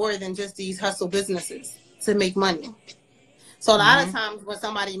have more than just these hustle businesses to make money. So a lot of times when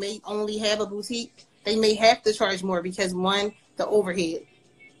somebody may only have a boutique, they may have to charge more because one, the overhead.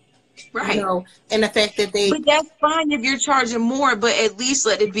 Right. You know, and the fact that they. But that's fine if you're charging more, but at least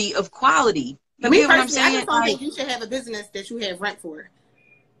let it be of quality. You get what I'm saying? I just don't think you should have a business that you have rent for.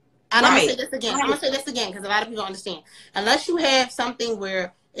 And I'm going to say this again. I'm going to say this again because a lot of people don't understand. Unless you have something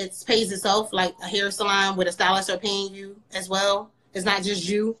where it pays itself, like a hair salon where the stylists are paying you as well. It's not just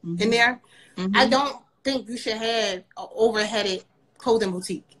you in there. I don't think you should have an overheaded clothing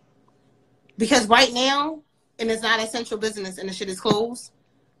boutique. Because right now, and it's not an essential business and the shit is closed,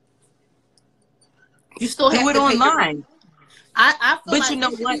 you still have to do it online. I feel but like you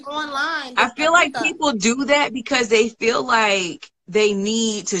know what? Online, I feel like people do that because they feel like they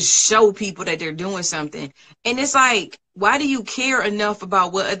need to show people that they're doing something. And it's like, why do you care enough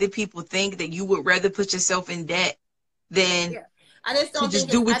about what other people think that you would rather put yourself in debt than I just don't to just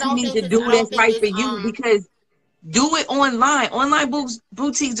do what you need to do that's right for you? Because do it online. Online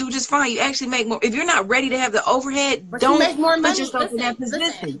boutiques do just fine. You actually make more. If you're not ready to have the overhead, don't make more money. Put yourself in that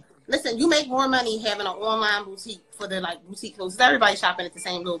position. Listen, you make more money having an online boutique for the like boutique clothes. Everybody shopping at the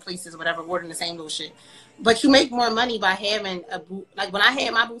same little places, whatever, ordering the same little shit. But you make more money by having like when I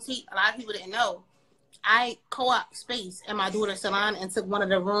had my boutique, a lot of people didn't know. I co-op space in my daughter's salon and took one of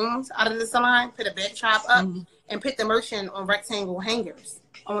the rooms out of the salon, put a backdrop up, and put the merch in on rectangle hangers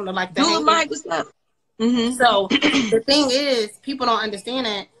on the like the hangers. So the thing is, people don't understand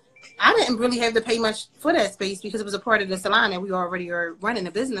that. I didn't really have to pay much for that space because it was a part of the salon that we already are running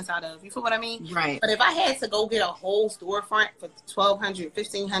a business out of. You feel what I mean? Right. But if I had to go get a whole storefront for $1,200,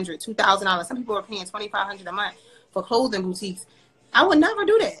 $1,500, $2,000, some people are paying $2,500 a month for clothing boutiques, I would never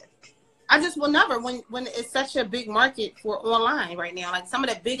do that. I just will never when it's such a big market for online right now. Like some of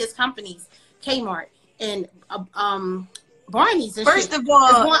the biggest companies, Kmart and Barney's and First of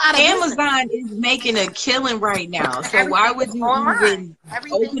all, Amazon is making a killing right now. So why would you even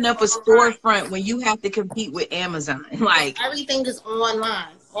open up a storefront when you have to compete with Amazon? Like everything is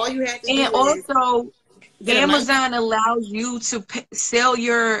online. All you have to do and also Amazon allows you to sell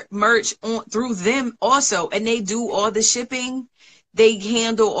your merch through them also, and they do all the shipping. They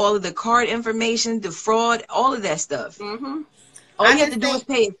handle all of the card information, the fraud, all of that stuff. All you have to do is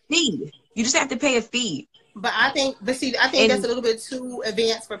pay a fee. You just have to pay a fee. But I think that's a little bit too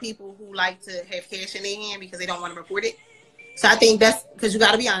advanced for people who like to have cash in their hand because they don't want to report it. So I think that's because you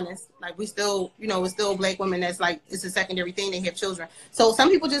got to be honest. Like we still, it's still black women that's like, it's a secondary thing. They have children. So some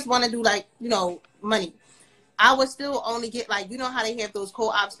people just want to do like, money. I would still only get like, how they have those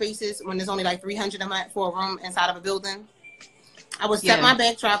co-op spaces when there's only like $300 a month for a room inside of a building. I would set my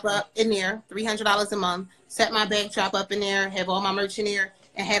backdrop up in there, $300 a month, set my backdrop up in there, have all my merch in there,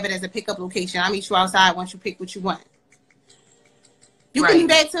 and have it as a pickup location. I'll meet you outside once you pick what you want. You can do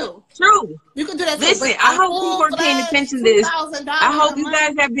that too. True. You can do that too. Listen, I hope people are paying attention to this. I hope you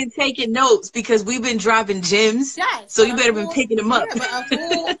guys have been taking notes because we've been dropping gems. Yes. So you better been picking them up. Yeah,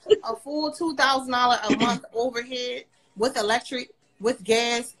 but a full $2,000 a month overhead with electric, with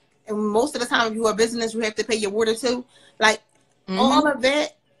gas, and most of the time if you're a business, you have to pay your water too. Like all of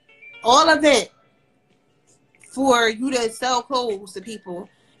it for you to sell clothes to people,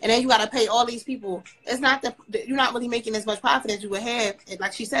 and then you got to pay all these people. It's not you're not really making as much profit as you would have.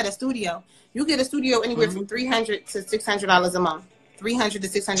 Like she said, a studio. You get a studio anywhere from $300 to $600 a month. $300 to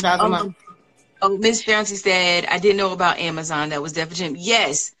 $600 a month. Oh, Miss Fancy said, I didn't know about Amazon. That was definitely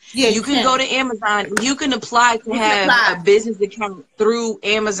yes. Yeah, you can go to Amazon. You can apply to have a business account through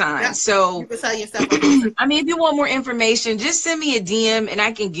Amazon. Yeah. So you can sell yourself. I mean, if you want more information, just send me a DM and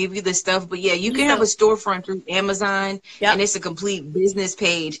I can give you the stuff. But yeah, you can have a storefront through Amazon, and it's a complete business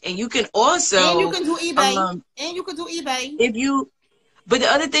page. And you can also and you can do eBay. If you. But the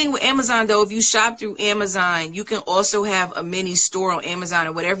other thing with Amazon, though, if you shop through Amazon, you can also have a mini store on Amazon,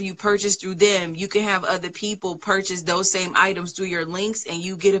 or whatever you purchase through them. You can have other people purchase those same items through your links, and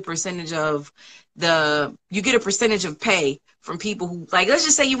you get a percentage of pay from people who, like, let's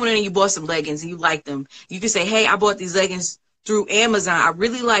just say you went in and you bought some leggings and you like them. You can say, hey, I bought these leggings through Amazon. I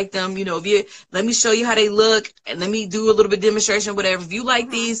really like them. Let me show you how they look and let me do a little bit of demonstration, whatever. If you like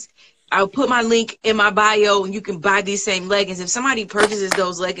these, I'll put my link in my bio and you can buy these same leggings. If somebody purchases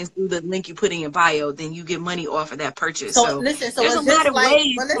those leggings through the link you put in your bio, then you get money off of that purchase. So there's a lot of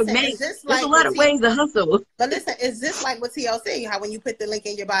ways there's a lot of ways to hustle. But listen, is this like what TLC, how when you put the link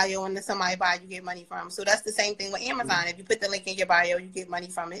in your bio and then somebody buy, you get money from? So that's the same thing with Amazon. If you put the link in your bio, you get money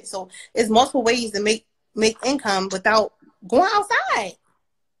from it. So it's multiple ways to make income without going outside.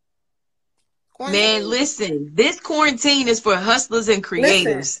 Man, listen, this quarantine is for hustlers and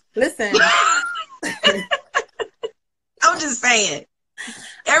creators. Listen. I'm just saying.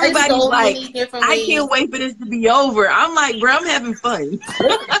 Everybody's like, I can't wait for this to be over. I'm like, bro, I'm having fun.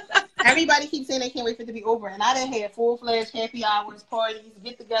 Everybody keeps saying they can't wait for it to be over. And I done had full-fledged happy hours, parties,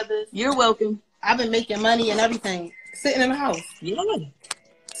 get-togethers. You're welcome. I've been making money and everything. Sitting in the house. Yeah.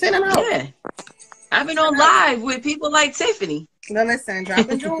 Sitting in the house. Yeah. I've been on live with people like Tiffany. No, listen,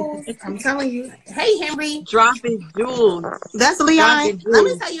 dropping jewels. I'm telling you. Hey, Henry. Dropping jewels. That's Leon. Let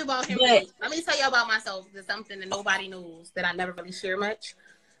me tell you about Henry. Let me tell you about myself. There's something that nobody knows that I never really share much.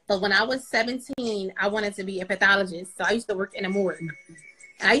 But when I was 17, I wanted to be a pathologist. So I used to work in a morgue.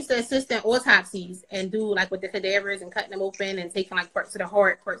 I used to assist in autopsies and do like with the cadavers and cutting them open and taking like parts of the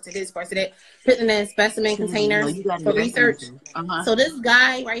heart, parts of this, parts of that, putting them in specimen containers for research. So this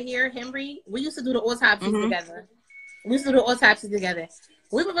guy right here, Henry, we used to do the autopsies together. We used to do the autopsies together.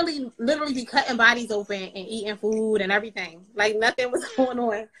 We would really literally be cutting bodies open and eating food and everything. Like nothing was going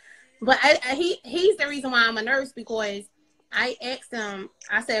on. But he's the reason why I'm a nurse, because I asked him,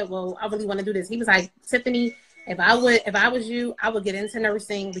 I said, well, I really want to do this. He was like, Tiffany, if I was you, I would get into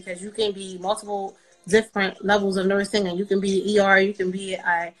nursing, because you can be multiple different levels of nursing, and you can be ER, you can be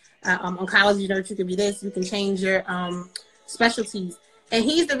a oncology nurse, you can be this, you can change your specialties. And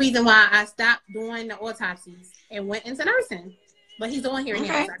he's the reason why I stopped doing the autopsies and went into nursing. But he's on here now,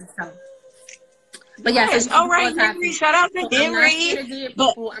 so I can tell him. But yes, all right, Henry. Shout out to Henry.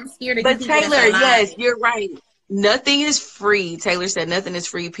 I'm scared to But Taylor, yes, you're right. Nothing is free. Taylor said nothing is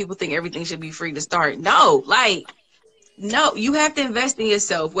free. People think everything should be free to start. No, no, you have to invest in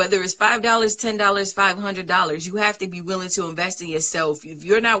yourself, whether it's $5, $10, $500. You have to be willing to invest in yourself. If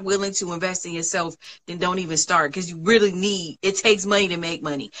you're not willing to invest in yourself, then don't even start, because you really it takes money to make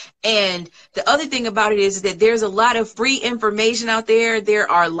money. And the other thing about it is that there's a lot of free information out there. There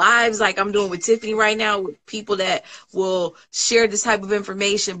are lives like I'm doing with Tiffany right now with people that will share this type of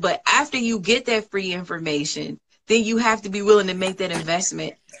information. But after you get that free information, then you have to be willing to make that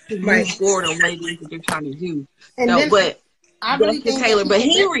investment to move forward on what it is that you're trying to do. And no, but I really think Taylor. But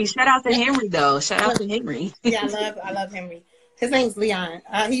Henry, shout out to Henry though. Shout out to Henry. Yeah, I love Henry. His name's Leon.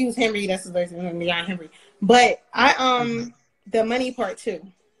 He used Henry. That's his version of Leon Henry. But the money part too.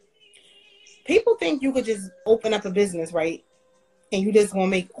 People think you could just open up a business, right? And you just gonna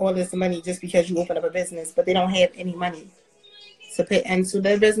make all this money just because you open up a business, but they don't have any money to put into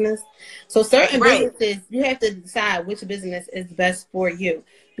their business. So certain businesses, you have to decide which business is best for you,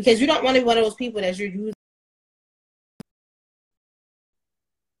 because you don't want to be one of those people that you're using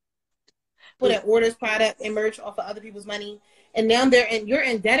that orders product and merch off of other people's money, and now you're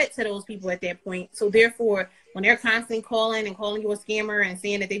indebted to those people at that point. So therefore, when they're constantly calling you a scammer and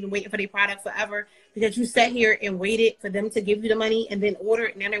saying that they've been waiting for their product forever because you sat here and waited for them to give you the money and then order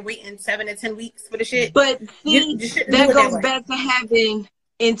it, and now they're waiting 7 to 10 weeks for the shit. But see, that goes back to having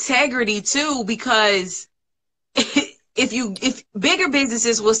integrity too, because if bigger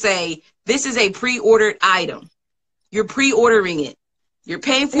businesses will say this is a pre-ordered item, you're pre-ordering it. You're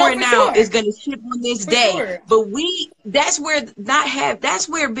paying for it now. It's going to ship on this day. But that's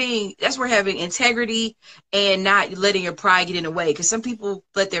where having integrity and not letting your pride get in the way. Because some people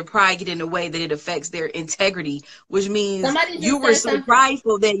let their pride get in the way that it affects their integrity, which means you were so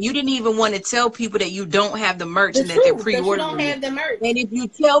prideful that you didn't even want to tell people that you don't have the merch and that they're pre-ordering it. And if you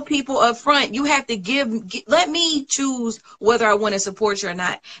tell people up front, you have to let me choose whether I want to support you or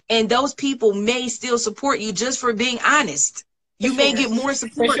not. And those people may still support you just for being honest. You may get more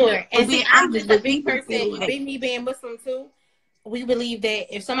support. For sure. And see, I'm just a big person. Me being Muslim too, we believe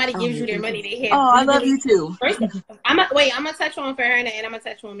that if somebody gives you their money, they have. Oh, I love you too. First, I'm gonna touch on Farhana, and I'm gonna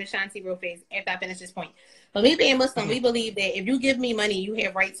touch on Miss Shanti real fast after I finish this point. But me being Muslim, we believe that if you give me money, you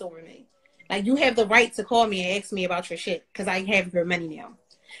have rights over me. Like you have the right to call me and ask me about your shit because I have your money now.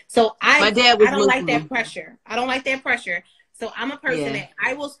 So I don't like that pressure. I don't like that pressure. So I'm a person that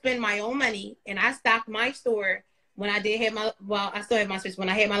I will spend my own money, and I stock my store. When I did have I still have my space. When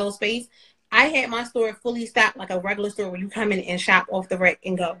I had my little space, I had my store fully stocked like a regular store where you come in and shop off the rack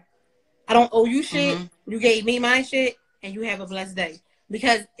and go. I don't owe you shit. You gave me my shit, and you have a blessed day.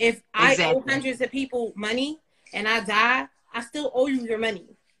 Because if I owe hundreds of people money and I die, I still owe you your money.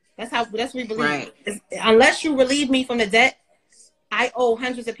 That's what we believe. Unless you relieve me from the debt, I owe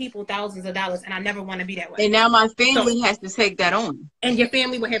hundreds of people thousands of dollars, and I never want to be that way. And now my family has to take that on. And your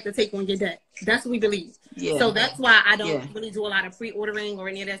family will have to take on your debt. That's what we believe. Yeah. So that's why I don't really do a lot of pre-ordering or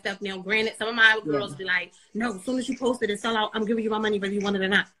any of that stuff. Now, granted, some of my girls be like, no, as soon as you post it and sell out, I'm giving you my money whether you want it or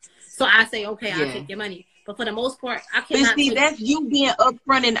not. So I say, okay, I'll take your money. But for the most part, I But cannot. see, that's you being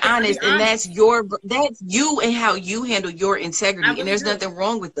upfront and honest, and that's you and how you handle your integrity. Really and there's nothing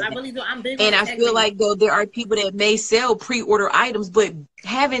wrong with that. I really do. I'm big and on I feel like though there are people that may sell pre-order items, but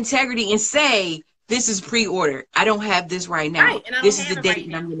have integrity and say, this is pre-order. I don't have this right now. Right, and I this don't is have the it date right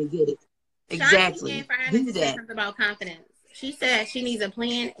and I'm now. going to get it. Exactly. For her do to that. say something about confidence. She said she needs a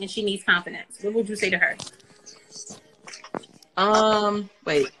plan and she needs confidence. What would you say to her?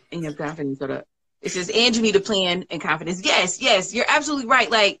 Wait, and you have confidence. Hold up. It says, and you need a plan and confidence. Yes, you're absolutely right.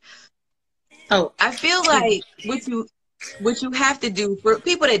 Like, I feel like what you have to do for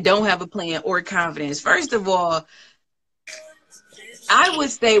people that don't have a plan or confidence, first of all, I would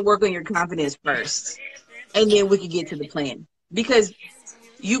say work on your confidence first, and then we can get to the plan. Because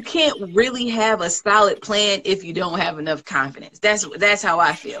you can't really have a solid plan if you don't have enough confidence. That's how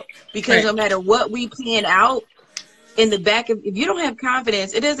I feel. Because no matter what we plan out, in the back of, if you don't have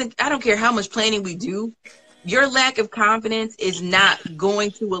confidence, I don't care how much planning we do, your lack of confidence is not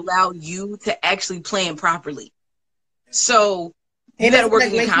going to allow you to actually plan properly. So you got to work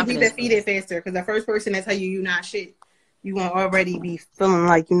on your confidence. You be defeated faster, because the first person that tell you're not shit, you won't already be feeling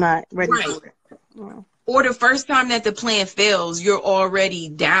like you're not ready for it. Yeah. Or the first time that the plan fails, you're already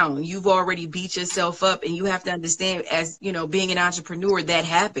down. You've already beat yourself up, and you have to understand, as you know, being an entrepreneur, that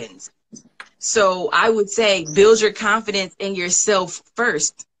happens. So I would say build your confidence in yourself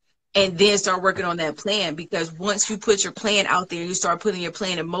first, and then start working on that plan. Because once you put your plan out there and you start putting your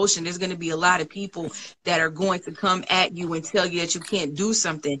plan in motion, there's going to be a lot of people that are going to come at you and tell you that you can't do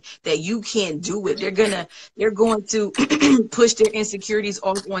something, that you can't do it. They're going to push their insecurities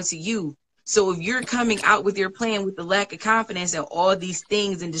off onto you. So if you're coming out with your plan with the lack of confidence and all these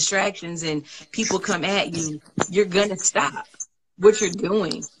things and distractions and people come at you, you're going to stop what you're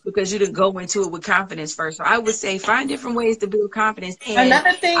doing because you didn't go into it with confidence first. So I would say find different ways to build confidence. And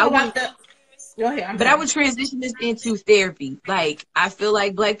another thing I would transition this into therapy. Like, I feel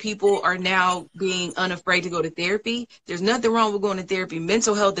like Black people are now being unafraid to go to therapy. There's nothing wrong with going to therapy.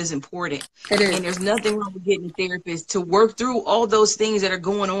 Mental health is important. It is. And there's nothing wrong with getting a therapist to work through all those things that are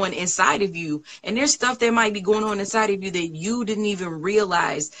going on inside of you. And there's stuff that might be going on inside of you that you didn't even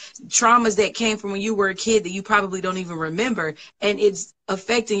realize. Traumas that came from when you were a kid that you probably don't even remember. And it's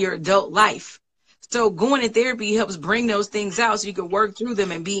affecting your adult life. So going to therapy helps bring those things out so you can work through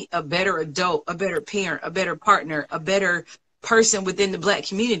them and be a better adult, a better parent, a better partner, a better person within the Black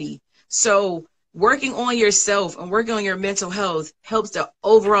community. So working on yourself and working on your mental health helps the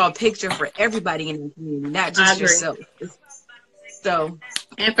overall picture for everybody in the community, not just yourself. So,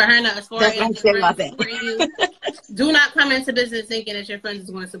 and for her, as far as supporting you, do not come into business thinking that your friends is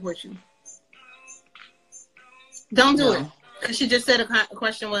going to support you. Don't do it. Because she just said a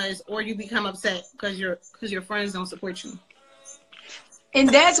question was, or you become upset because your friends don't support you. And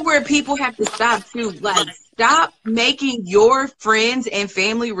that's where people have to stop too. Like, stop making your friends and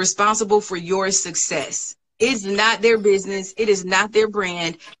family responsible for your success. It's not their business. It is not their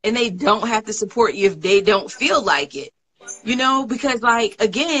brand. And they don't have to support you if they don't feel like it. You know, because like,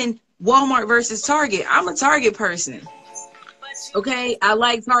 again, Walmart versus Target. I'm a Target person. Okay, I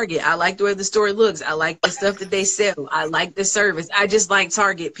like Target. I like the way the store looks. I like the stuff that they sell. I like the service. I just like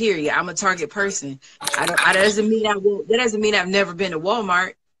Target, period. I'm a Target person. That doesn't mean I've never been to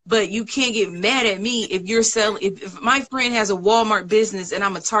Walmart, but you can't get mad at me if you're selling. If my friend has a Walmart business and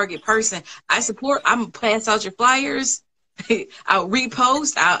I'm a Target person, I'm gonna pass out your flyers. I'll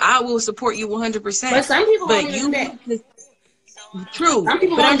repost. I will support you 100%. But some people won't do that. True,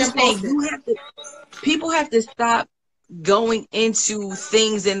 but I'm just saying people have to stop going into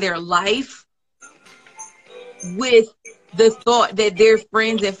things in their life with the thought that their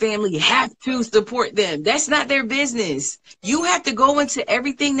friends and family have to support them. That's not their business. You have to go into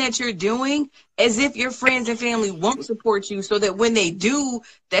everything that you're doing as if your friends and family won't support you, so that when they do,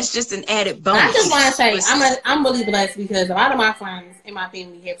 that's just an added bonus. I just want to say, I'm really blessed because a lot of my friends and my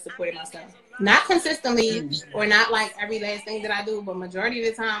family have supported my stuff. Not consistently or not like every last thing that I do, but majority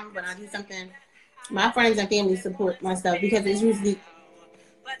of the time when I do something, my friends and family support my stuff because it's usually.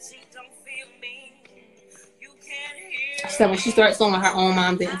 So when she starts showing her own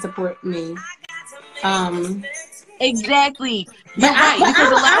mom didn't support me. Exactly. You're right.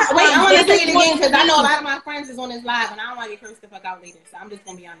 I want to say it again because I know a lot of my friends is on this live and I don't want to get cursed the fuck out later. So I'm just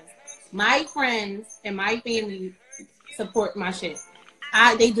gonna be honest. My friends and my family support my shit.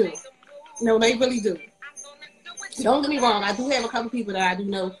 They do. No, they really do. Don't get me wrong. I do have a couple people that I do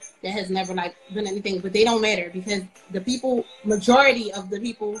know that has never like done anything, but they don't matter because majority of the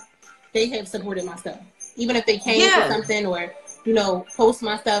people, they have supported my stuff. Even if they came to something or, post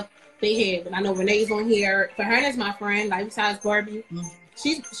my stuff, they have. And I know Renee's on here. For her, that's my friend. Like besides Barbie,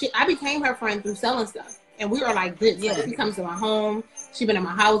 I became her friend through selling stuff. And we are like this. Yeah. Like, she comes to my home. She been in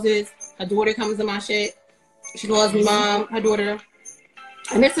my houses. Her daughter comes to my shit. She calls me mom, her daughter.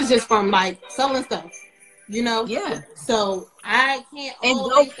 And this is just from like selling stuff, you know? Yeah. So I can't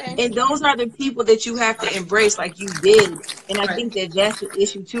and those are the people that you have to embrace like you did. And I think that that's the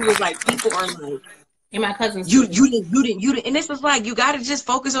issue too, is like people are like, and my cousins, you didn't. And this is like, you got to just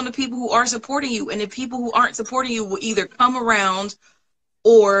focus on the people who are supporting you. And the people who aren't supporting you will either come around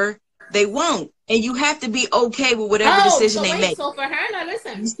or they won't. And you have to be okay with whatever decision they make. So for her, now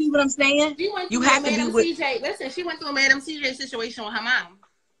listen. You see what I'm saying? You have to be with CJ. Listen, she went through a Madam CJ situation with her mom.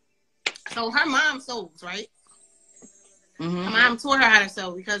 So her mom sews, right? Mm-hmm. Her mom taught her how to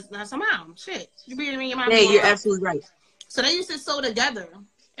sew because that's her mom. Shit. You beat me, your mom. Yeah, you're absolutely right. So they used to sew together.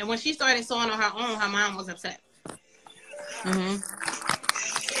 And when she started sewing on her own, her mom was upset.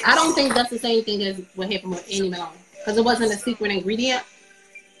 Mm-hmm. I don't think that's the same thing as what happened with Annie Malone. Because it wasn't a secret ingredient.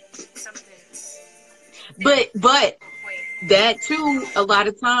 But that too, a lot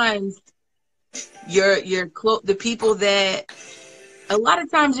of times, the people that, a lot of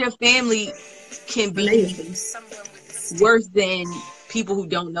times your family can be worse than people who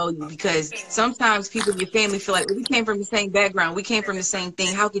don't know you, because sometimes people in your family feel like, well, we came from the same background, we came from the same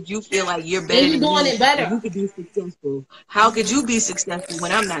thing. How could you feel like you're better than doing me? It better. You could be successful. How could you be successful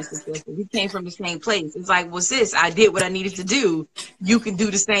when I'm not successful? We came from the same place. It's like, well, sis, I did what I needed to do. You can do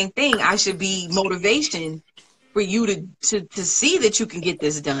the same thing. I should be motivation for you to see that you can get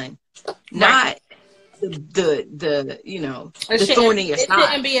this done, not the you know, the thorn in your side. It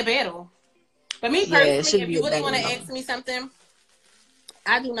shouldn't be a battle. But me personally, if you really want to ask me something,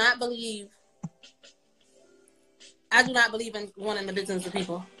 I do not believe in going in the business of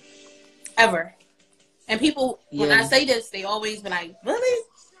people. Ever. And people, when I say this, they always be like, really?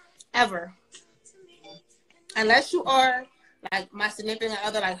 Ever. Unless you are like my significant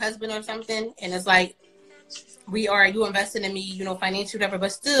other, like husband or something, and it's like, you invested in me, you know, financially, whatever,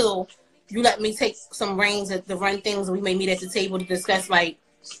 but still, you let me take some reins to run things, and we may meet at the table to discuss, like,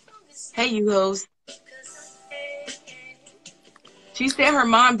 hey, you hoes. She said her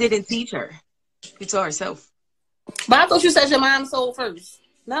mom didn't teach her. She taught herself. But I thought you said your mom sold first.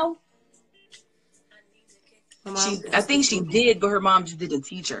 No? I think she did, but her mom just didn't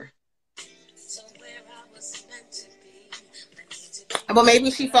teach her. But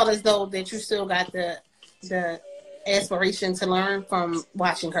maybe she felt as though that you still got the aspiration to learn from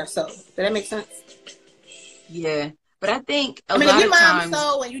watching her sew. Does that make sense? Yeah. But I think if your mom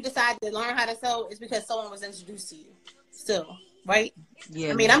sew and you decide to learn how to sew, it's because someone was introduced to you. Still, right?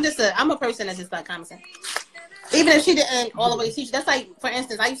 Yeah. I mean, I'm a person that's just like common sense. Even if she didn't all the way teach, that's like, for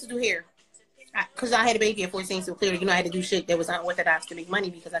instance, I used to do hair. Because I had a baby at 14, so clearly, you know, I had to do shit that was unorthodox to make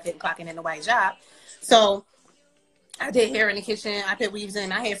money because I couldn't clock in nobody's job. So I did hair in the kitchen. I put weaves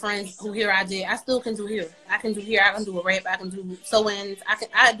in. I had friends who hair I did. I still can do hair. I can do hair. I can do a wrap. I can do sew-ins.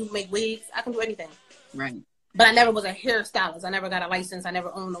 I do make wigs. I can do anything. Right. But I never was a hairstylist. I never got a license. I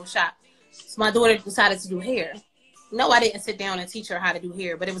never owned no shop. So my daughter decided to do hair. No, I didn't sit down and teach her how to do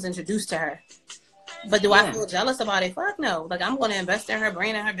hair, but it was introduced to her. But do I feel jealous about it? Fuck no. Like, I'm going to invest in her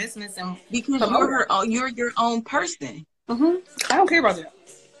brand and her business. And because you're your own person. Mm-hmm. I don't care about that.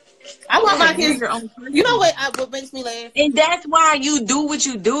 I want my kids. Your own person. You know what makes me laugh? And that's why you do what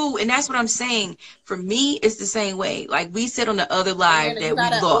you do. And that's what I'm saying. For me, it's the same way. Like, we sit on the other live that we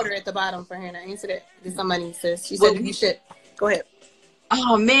lost. You got an order at the bottom for Hannah. Answer that. Did somebody says she said you should. Go ahead.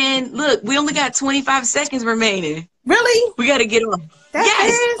 Oh, man. Look, we only got 25 seconds remaining. Really? We got to get off.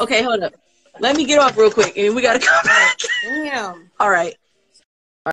 Yes. Okay, hold up. Let me get off real quick, and we got to come back. Damn. All right.